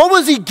 What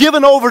was he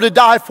given over to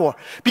die for?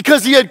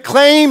 Because he had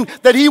claimed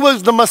that he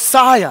was the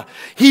Messiah.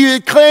 He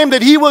had claimed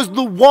that he was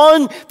the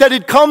one that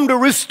had come to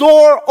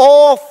restore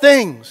all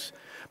things.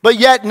 But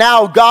yet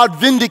now God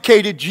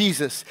vindicated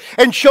Jesus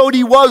and showed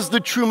he was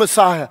the true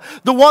Messiah,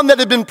 the one that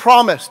had been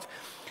promised,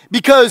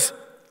 because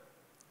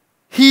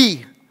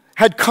he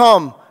had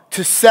come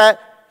to set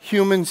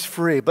humans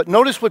free. But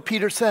notice what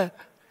Peter said.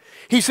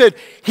 He said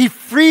he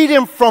freed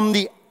him from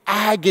the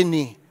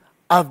agony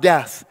of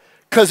death,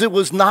 because it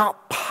was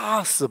not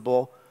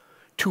possible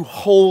to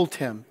hold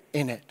him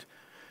in it.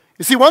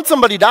 You see, once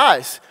somebody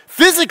dies,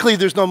 physically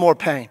there's no more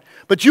pain.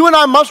 But you and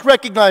I must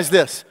recognize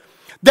this,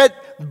 that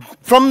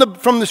from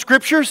the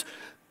scriptures,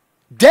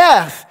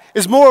 death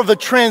is more of a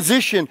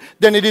transition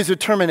than it is a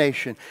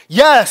termination.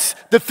 Yes,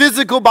 the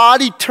physical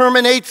body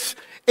terminates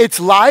its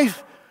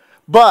life,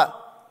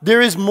 but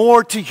there is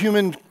more to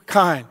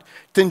humankind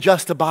than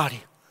just a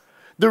body.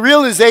 The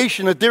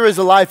realization that there is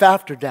a life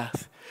after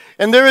death.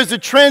 And there is a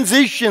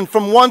transition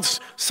from once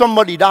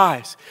somebody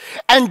dies.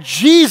 And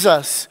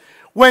Jesus,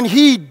 when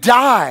he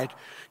died,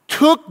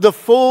 took the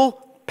full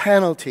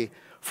penalty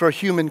for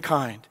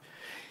humankind.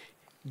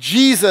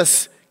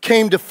 Jesus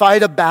came to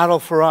fight a battle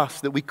for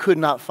us that we could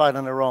not fight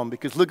on our own.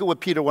 Because look at what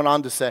Peter went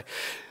on to say.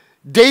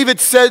 David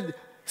said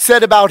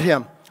about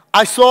him,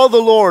 I saw the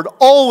Lord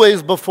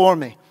always before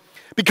me,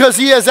 because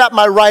he is at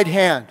my right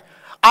hand.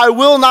 I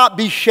will not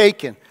be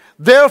shaken.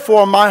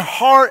 Therefore, my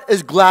heart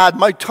is glad,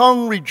 my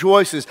tongue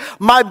rejoices.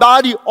 My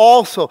body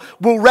also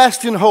will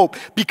rest in hope,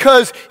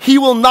 because he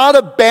will not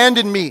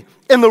abandon me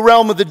in the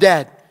realm of the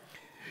dead.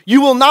 You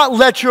will not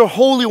let your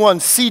Holy One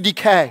see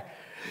decay.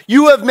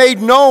 You have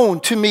made known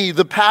to me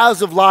the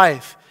paths of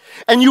life,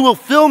 and you will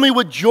fill me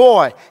with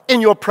joy in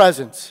your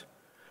presence.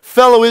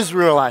 Fellow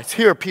Israelites,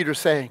 hear Peter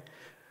saying,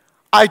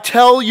 I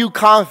tell you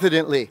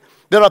confidently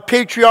that our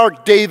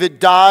patriarch David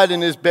died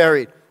and is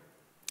buried,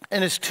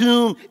 and his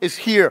tomb is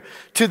here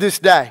to this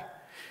day.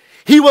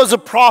 He was a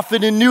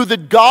prophet and knew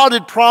that God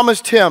had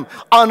promised him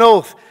on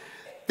oath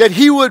that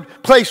he would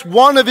place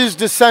one of his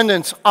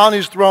descendants on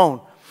his throne.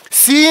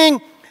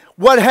 Seeing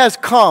what has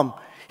come,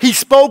 he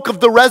spoke of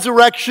the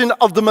resurrection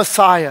of the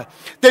Messiah,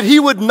 that he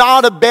would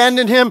not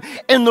abandon him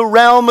in the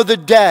realm of the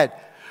dead,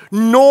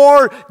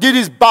 nor did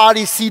his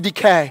body see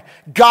decay.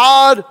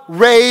 God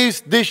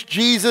raised this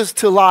Jesus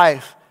to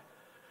life,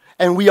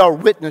 and we are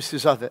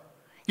witnesses of it.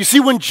 You see,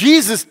 when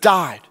Jesus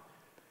died,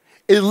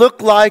 it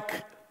looked like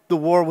the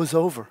war was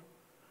over.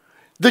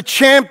 The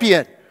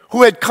champion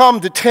who had come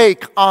to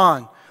take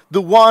on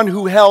the one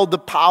who held the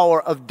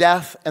power of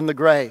death and the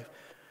grave.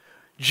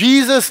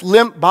 Jesus'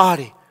 limp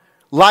body,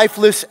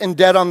 lifeless and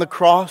dead on the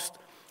cross,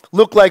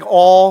 looked like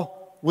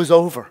all was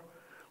over.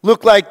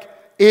 Looked like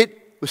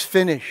it was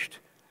finished.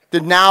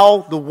 That now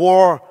the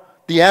war,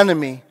 the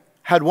enemy,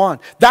 had won.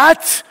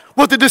 That's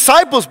what the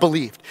disciples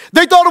believed.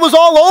 They thought it was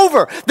all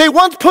over. They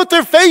once put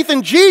their faith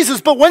in Jesus,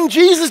 but when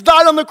Jesus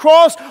died on the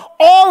cross,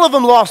 all of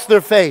them lost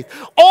their faith.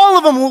 All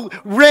of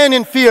them ran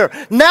in fear.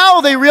 Now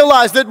they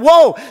realize that,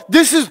 whoa,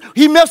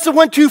 he must have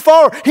went too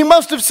far. He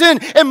must have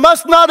sinned. It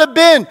must not have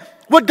been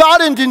what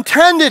God had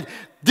intended.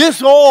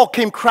 This all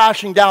came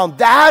crashing down.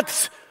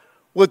 That's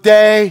what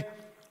they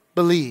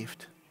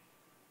believed.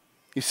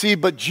 You see,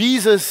 but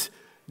Jesus'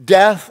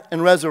 death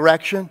and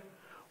resurrection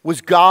was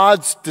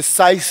God's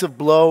decisive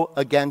blow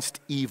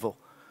against evil.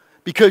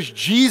 Because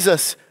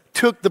Jesus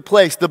took the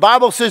place. The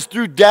Bible says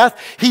through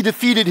death, he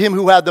defeated him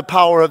who had the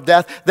power of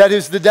death, that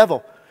is the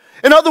devil.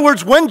 In other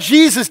words, when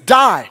Jesus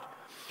died,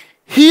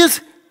 he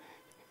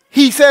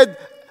said,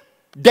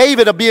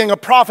 David, being a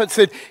prophet,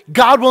 said,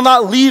 God will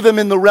not leave him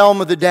in the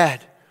realm of the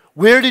dead.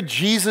 Where did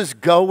Jesus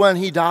go when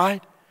he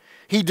died?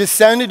 He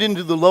descended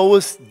into the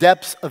lowest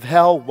depths of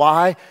hell.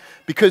 Why?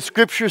 Because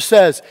Scripture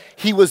says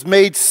he was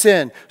made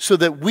sin so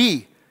that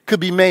we could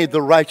be made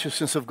the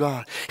righteousness of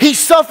God. He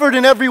suffered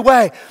in every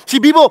way. See,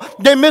 people,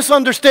 they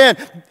misunderstand.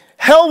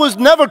 Hell was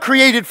never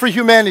created for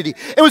humanity.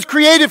 It was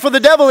created for the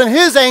devil and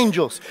his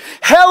angels.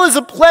 Hell is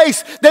a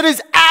place that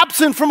is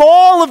absent from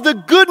all of the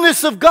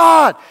goodness of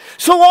God.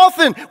 So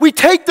often we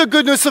take the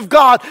goodness of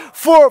God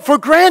for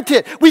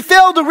granted. We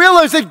fail to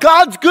realize that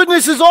God's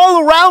goodness is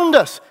all around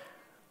us.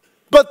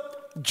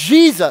 But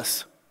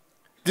Jesus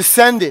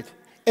descended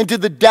into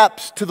the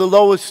depths, to the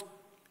lowest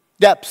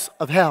depths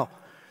of hell.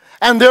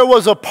 And there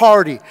was a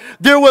party.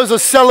 There was a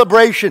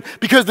celebration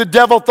because the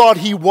devil thought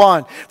he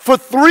won. For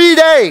 3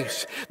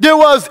 days, there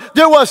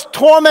was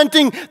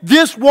tormenting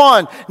this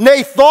one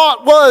they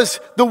thought was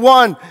the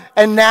one.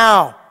 And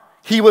now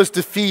he was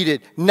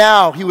defeated.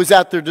 Now he was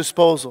at their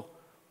disposal.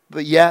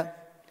 But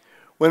yet,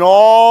 when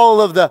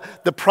all of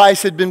the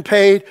price had been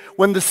paid,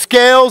 when the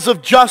scales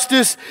of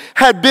justice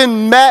had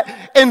been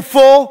met in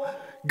full,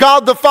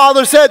 God the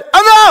Father said,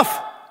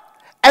 enough!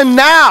 And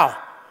now,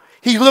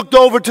 he looked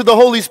over to the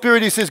Holy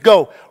Spirit. He says,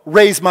 go,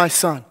 raise my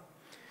son.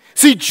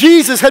 See,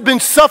 Jesus had been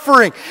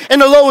suffering in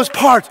the lowest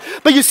parts.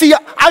 But you see,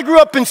 I grew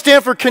up in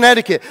Stamford,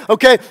 Connecticut,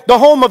 okay? The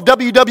home of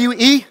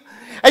WWE.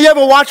 And you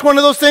ever watch one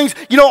of those things,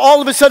 you know,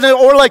 all of a sudden,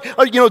 or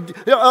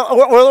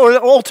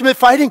Ultimate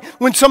Fighting,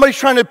 when somebody's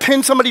trying to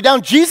pin somebody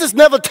down, Jesus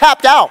never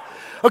tapped out,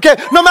 okay?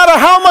 No matter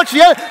how much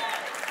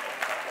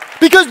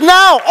because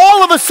now,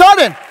 all of a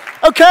sudden,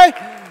 okay,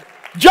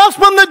 just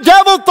when the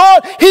devil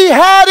thought he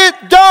had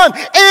it done,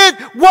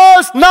 it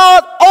was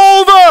not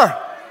over.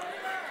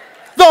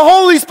 The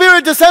Holy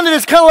Spirit descended.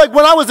 It's kind of like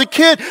when I was a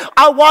kid,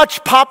 I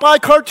watched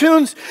Popeye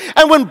cartoons,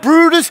 and when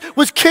Brutus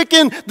was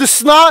kicking the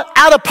snot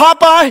out of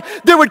Popeye,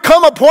 there would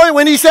come a point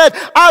when he said,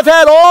 I've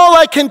had all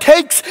I can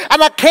takes,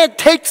 and I can't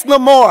takes no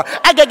more.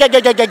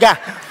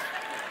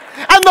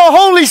 And the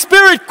Holy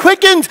Spirit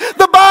quickens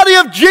the body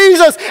of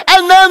Jesus,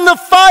 and then the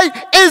fight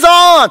is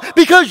on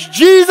because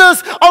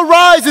Jesus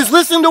arises.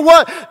 Listen to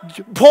what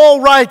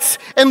Paul writes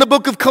in the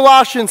book of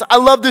Colossians. I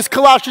love this.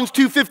 Colossians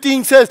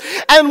 2:15 says,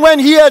 and when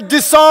he had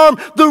disarmed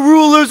the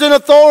rulers and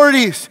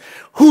authorities,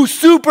 whose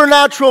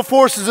supernatural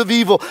forces of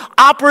evil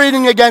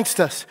operating against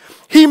us,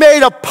 he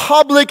made a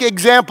public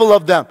example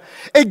of them,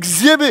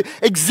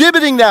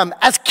 exhibiting them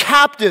as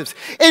captives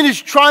in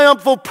his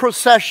triumphal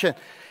procession,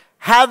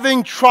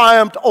 having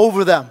triumphed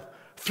over them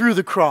through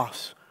the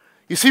cross.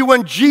 You see,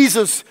 when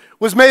Jesus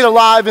was made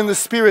alive in the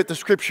Spirit, the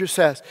Scripture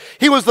says,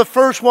 he was the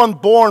first one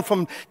born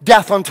from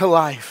death unto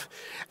life.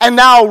 And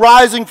now,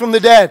 rising from the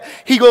dead,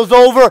 he goes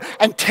over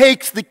and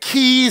takes the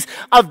keys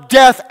of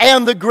death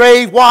and the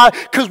grave. Why?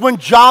 Because when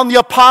John the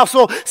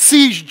Apostle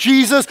sees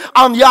Jesus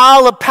on the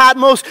Isle of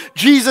Patmos,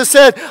 Jesus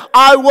said,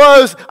 I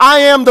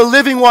am the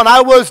living one. I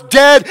was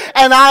dead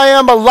and I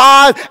am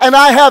alive, and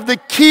I have the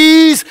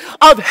keys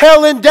of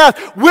hell and death.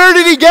 Where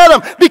did he get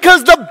them?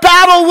 Because the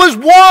battle was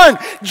won.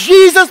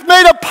 Jesus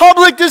made a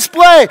public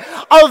display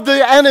of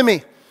the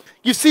enemy.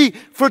 You see,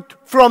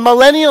 for a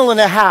millennium and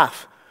a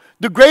half,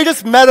 the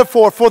greatest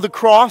metaphor for the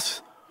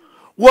cross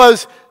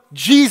was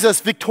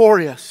Jesus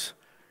victorious.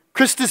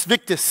 Christus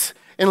victus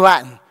in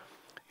Latin.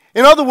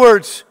 In other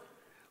words,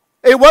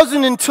 it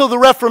wasn't until the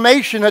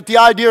Reformation that the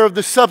idea of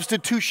the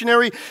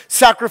substitutionary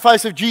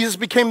sacrifice of Jesus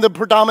became the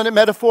predominant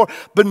metaphor.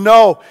 But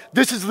no,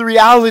 this is the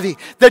reality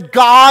that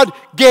God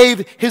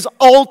gave his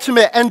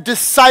ultimate and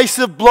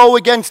decisive blow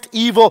against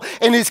evil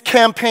in his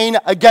campaign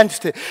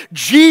against it.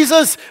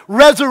 Jesus'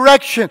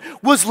 resurrection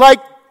was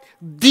like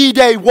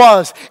D-Day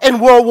was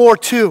in World War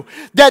II.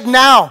 That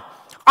now,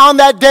 on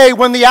that day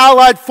when the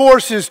Allied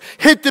forces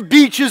hit the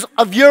beaches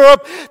of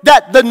Europe,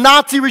 that the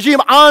Nazi regime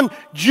on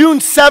June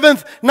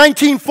 7th,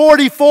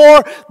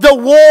 1944, the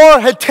war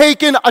had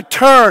taken a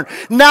turn.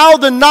 Now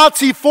the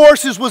Nazi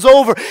forces was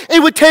over.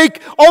 It would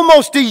take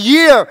almost a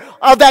year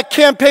of that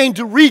campaign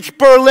to reach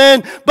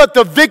Berlin, but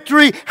the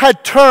victory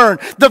had turned.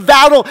 The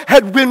battle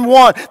had been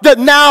won. That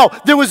now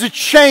there was a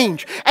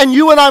change. And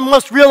you and I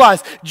must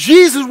realize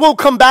Jesus will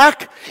come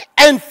back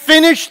and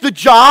finish the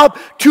job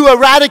to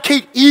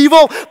eradicate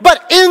evil.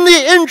 But in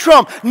the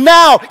interim,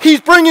 now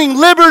he's bringing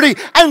liberty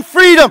and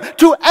freedom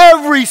to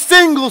every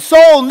single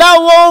soul. No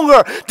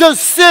longer does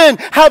sin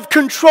have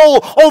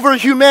control over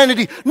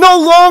humanity. No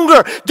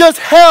longer does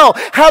hell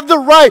have the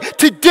right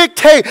to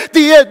dictate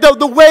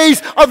the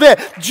ways of it.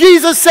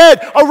 Jesus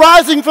said,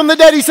 arising from the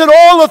dead, he said,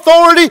 all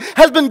authority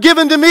has been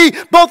given to me,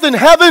 both in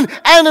heaven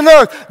and in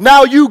earth.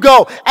 Now you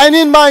go, and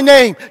in my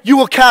name you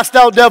will cast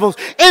out devils.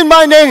 In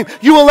my name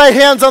you will lay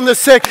hands on the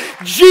sick.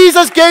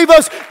 Jesus gave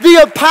us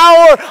the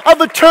power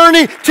of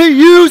attorney to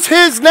use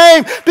his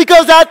name,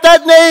 because at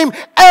that name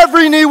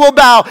every knee will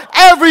bow,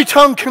 every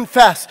tongue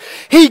confess.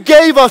 He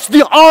gave us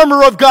the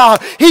armor of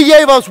God. He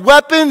gave us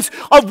weapons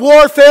of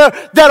warfare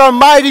that are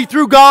mighty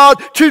through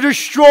God to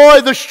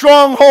destroy the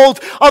strongholds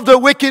of the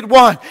wicked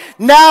one.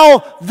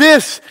 Now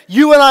this,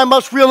 you and I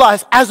must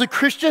realize, as a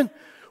Christian,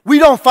 we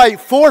don't fight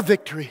for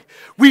victory.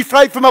 We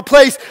fight from a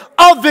place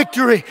of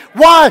victory.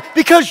 Why?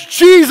 Because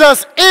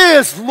Jesus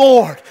is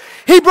Lord.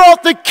 He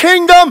brought the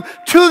kingdom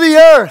to the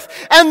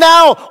earth. And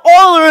now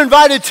all are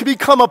invited to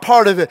become a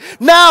part of it.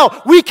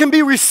 Now we can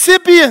be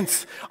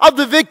recipients of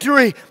the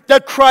victory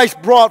that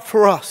Christ brought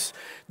for us.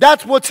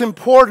 That's what's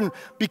important,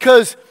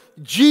 because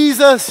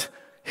Jesus,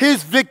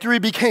 his victory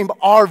became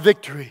our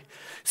victory.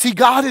 See,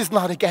 God is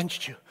not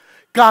against you.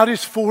 God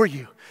is for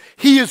you.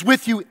 He is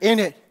with you in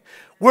it,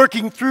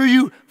 working through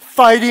you,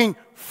 fighting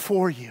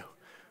for you.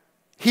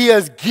 He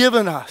has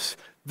given us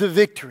the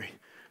victory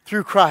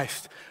through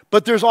Christ.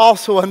 But there's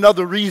also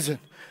another reason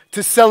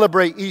to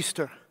celebrate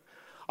Easter.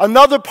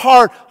 Another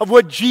part of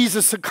what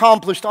Jesus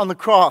accomplished on the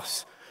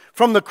cross,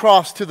 from the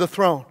cross to the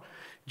throne.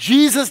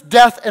 Jesus'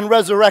 death and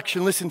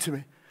resurrection, listen to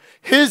me.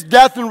 His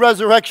death and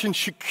resurrection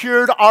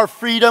secured our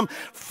freedom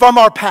from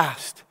our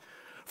past,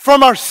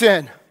 from our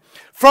sin,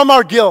 from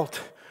our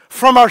guilt,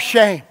 from our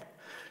shame.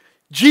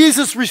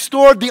 Jesus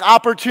restored the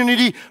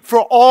opportunity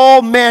for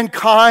all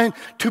mankind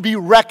to be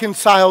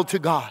reconciled to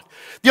God.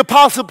 The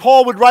Apostle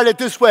Paul would write it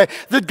this way,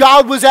 that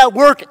God was at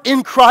work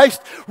in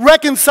Christ,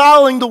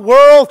 reconciling the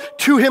world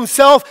to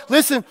himself.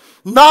 Listen,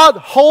 not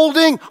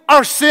holding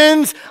our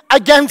sins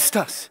against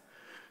us.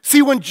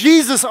 See, when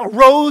Jesus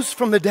arose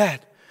from the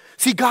dead,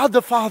 see, God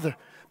the Father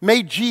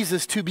made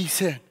Jesus to be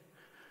sin,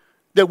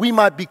 that we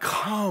might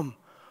become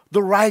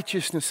the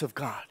righteousness of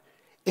God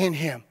in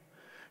him.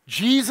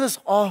 Jesus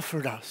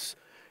offered us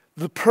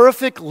the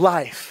perfect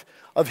life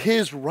of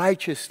his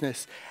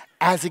righteousness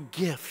as a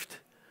gift.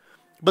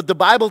 But the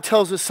Bible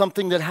tells us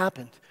something that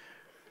happened.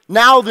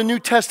 Now the New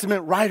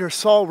Testament writer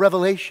saw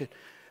revelation,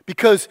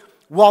 because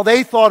while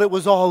they thought it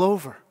was all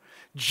over,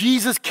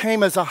 Jesus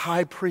came as a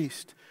high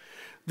priest.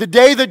 The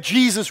day that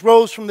Jesus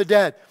rose from the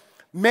dead,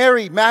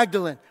 Mary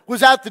Magdalene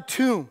was at the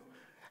tomb,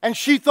 and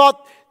she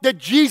thought that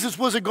Jesus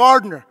was a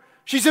gardener.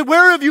 She said,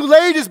 "Where have you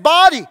laid his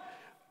body,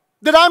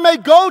 that I may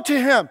go to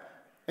him?"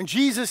 And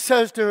Jesus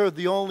says to her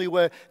the only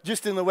way,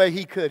 just in the way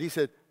he could, he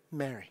said,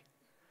 "Mary."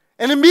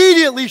 And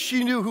immediately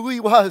she knew who he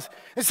was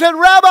and said,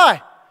 "Rabbi."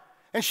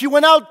 And she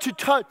went out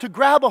to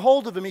grab a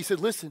hold of him. He said,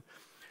 "Listen,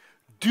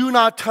 do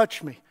not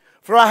touch me,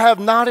 for I have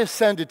not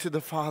ascended to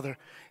the Father,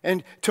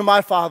 and to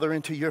my Father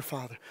and to your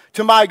Father,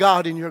 to my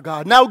God and your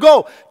God. Now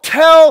go,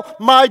 tell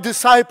my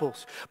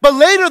disciples." But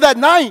later that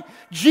night,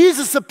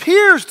 Jesus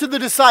appears to the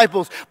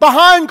disciples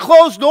behind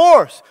closed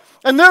doors.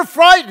 And they're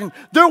frightened.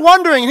 They're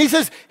wondering. And he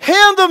says,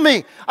 "Hand of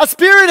me. A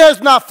spirit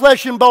has not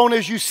flesh and bone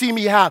as you see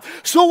me have."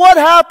 So what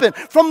happened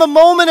from the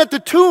moment at the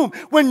tomb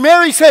when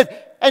Mary said,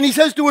 and he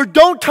says to her,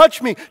 "Don't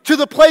touch me," to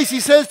the place he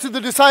says to the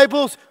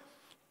disciples,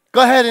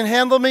 "Go ahead and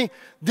handle me"?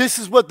 This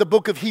is what the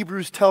book of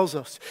Hebrews tells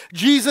us.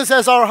 Jesus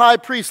as our high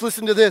priest,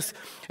 listen to this.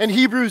 In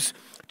Hebrews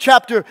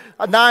chapter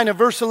 9 and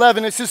verse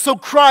 11, it says, "So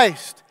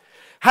Christ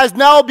has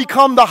now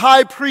become the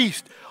high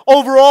priest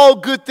over all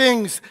good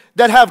things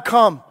that have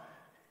come.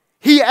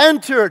 He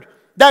entered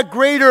that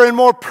greater and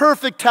more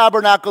perfect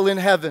tabernacle in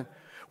heaven,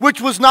 which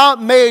was not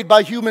made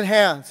by human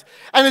hands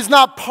and is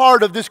not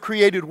part of this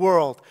created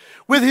world.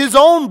 With his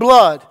own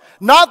blood,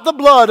 not the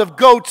blood of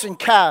goats and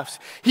calves,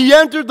 he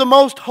entered the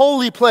most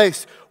holy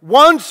place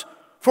once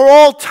for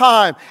all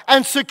time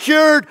and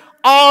secured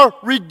our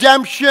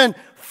redemption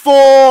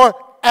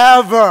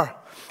forever."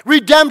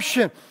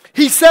 Redemption.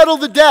 He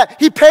settled the debt.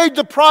 He paid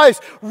the price.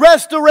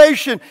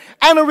 Restoration.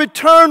 And a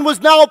return was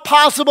now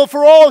possible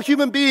for all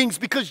human beings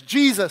because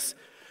Jesus,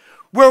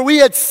 where we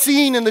had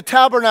seen in the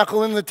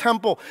tabernacle in the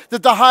temple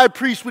that the high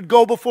priest would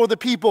go before the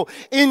people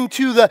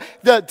into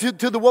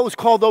to what was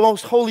called the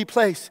most holy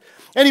place.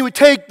 And he would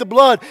take the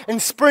blood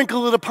and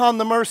sprinkle it upon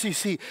the mercy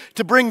seat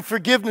to bring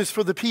forgiveness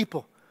for the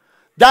people.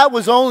 That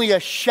was only a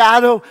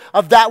shadow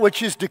of that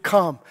which is to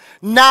come.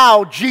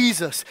 Now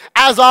Jesus,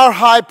 as our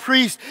high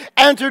priest,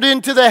 entered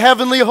into the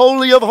heavenly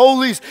holy of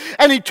holies,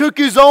 and he took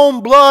his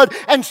own blood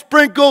and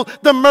sprinkled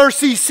the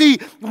mercy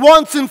seat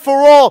once and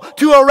for all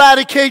to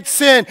eradicate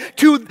sin,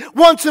 to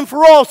once and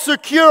for all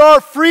secure our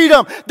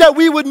freedom, that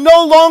we would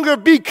no longer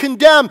be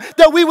condemned,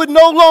 that we would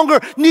no longer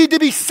need to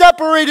be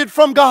separated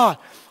from God.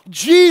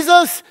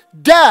 Jesus'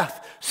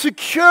 death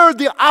secured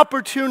the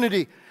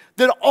opportunity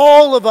that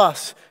all of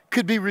us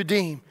could be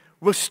redeemed,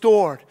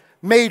 restored,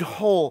 made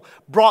whole,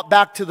 brought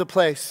back to the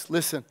place.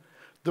 Listen,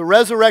 the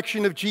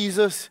resurrection of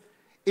Jesus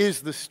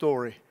is the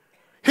story.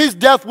 His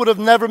death would have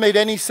never made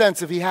any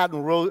sense if he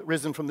hadn't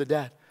risen from the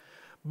dead.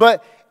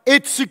 But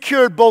it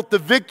secured both the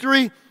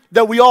victory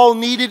that we all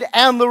needed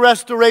and the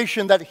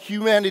restoration that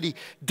humanity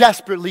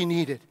desperately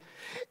needed.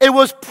 It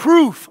was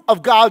proof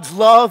of God's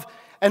love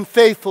and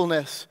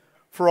faithfulness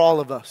for all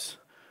of us.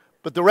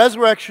 But the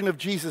resurrection of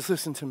Jesus,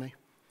 listen to me,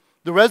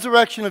 the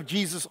resurrection of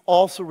Jesus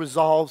also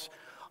resolves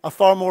a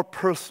far more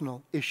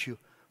personal issue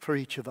for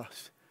each of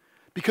us.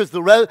 Because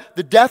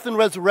the death and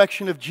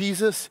resurrection of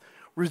Jesus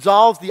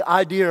resolves the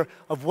idea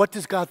of, what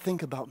does God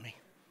think about me?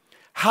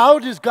 How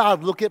does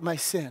God look at my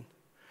sin?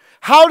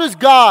 How does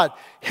God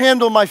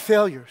handle my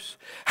failures?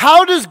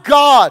 How does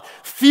God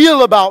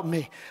feel about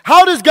me?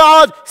 How does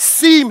God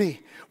see me?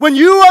 When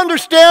you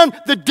understand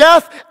the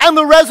death and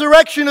the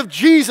resurrection of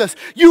Jesus,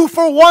 you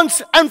for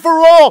once and for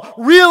all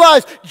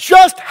realize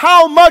just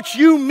how much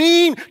you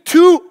mean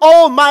to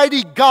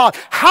Almighty God,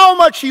 how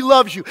much He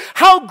loves you,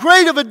 how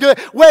great of a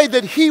way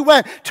that He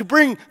went to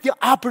bring the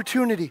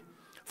opportunity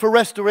for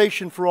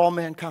restoration for all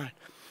mankind.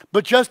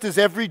 But just as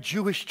every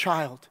Jewish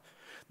child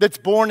that's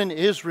born in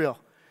Israel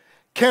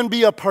can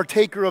be a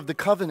partaker of the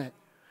covenant,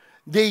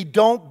 they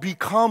don't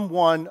become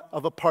one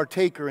of a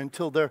partaker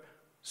until they're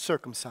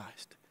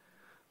circumcised.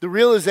 The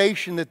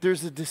realization that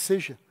there's a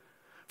decision.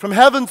 From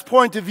heaven's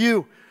point of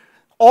view,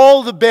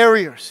 all the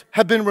barriers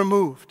have been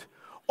removed.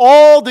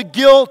 All the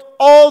guilt,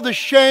 all the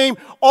shame,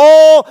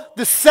 all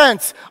the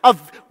sense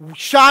of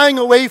shying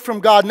away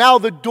from God. Now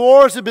the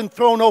doors have been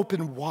thrown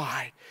open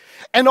wide,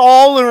 and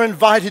all are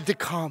invited to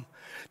come.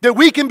 That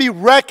we can be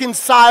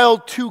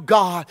reconciled to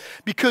God,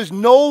 because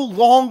no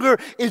longer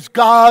is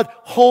God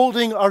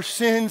holding our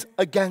sins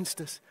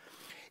against us.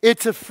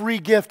 It's a free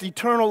gift.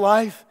 Eternal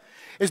life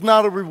is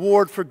not a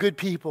reward for good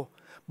people,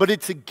 but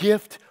it's a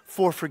gift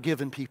for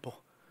forgiven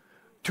people.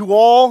 To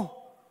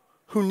all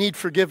who need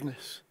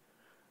forgiveness,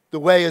 the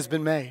way has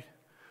been made.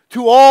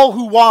 To all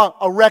who want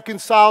a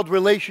reconciled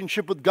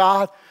relationship with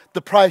God,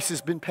 the price has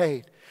been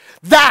paid.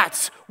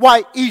 That's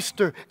why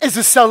Easter is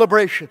a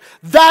celebration.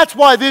 That's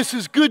why this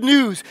is good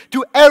news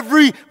to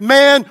every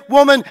man,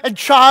 woman, and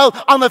child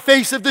on the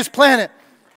face of this planet.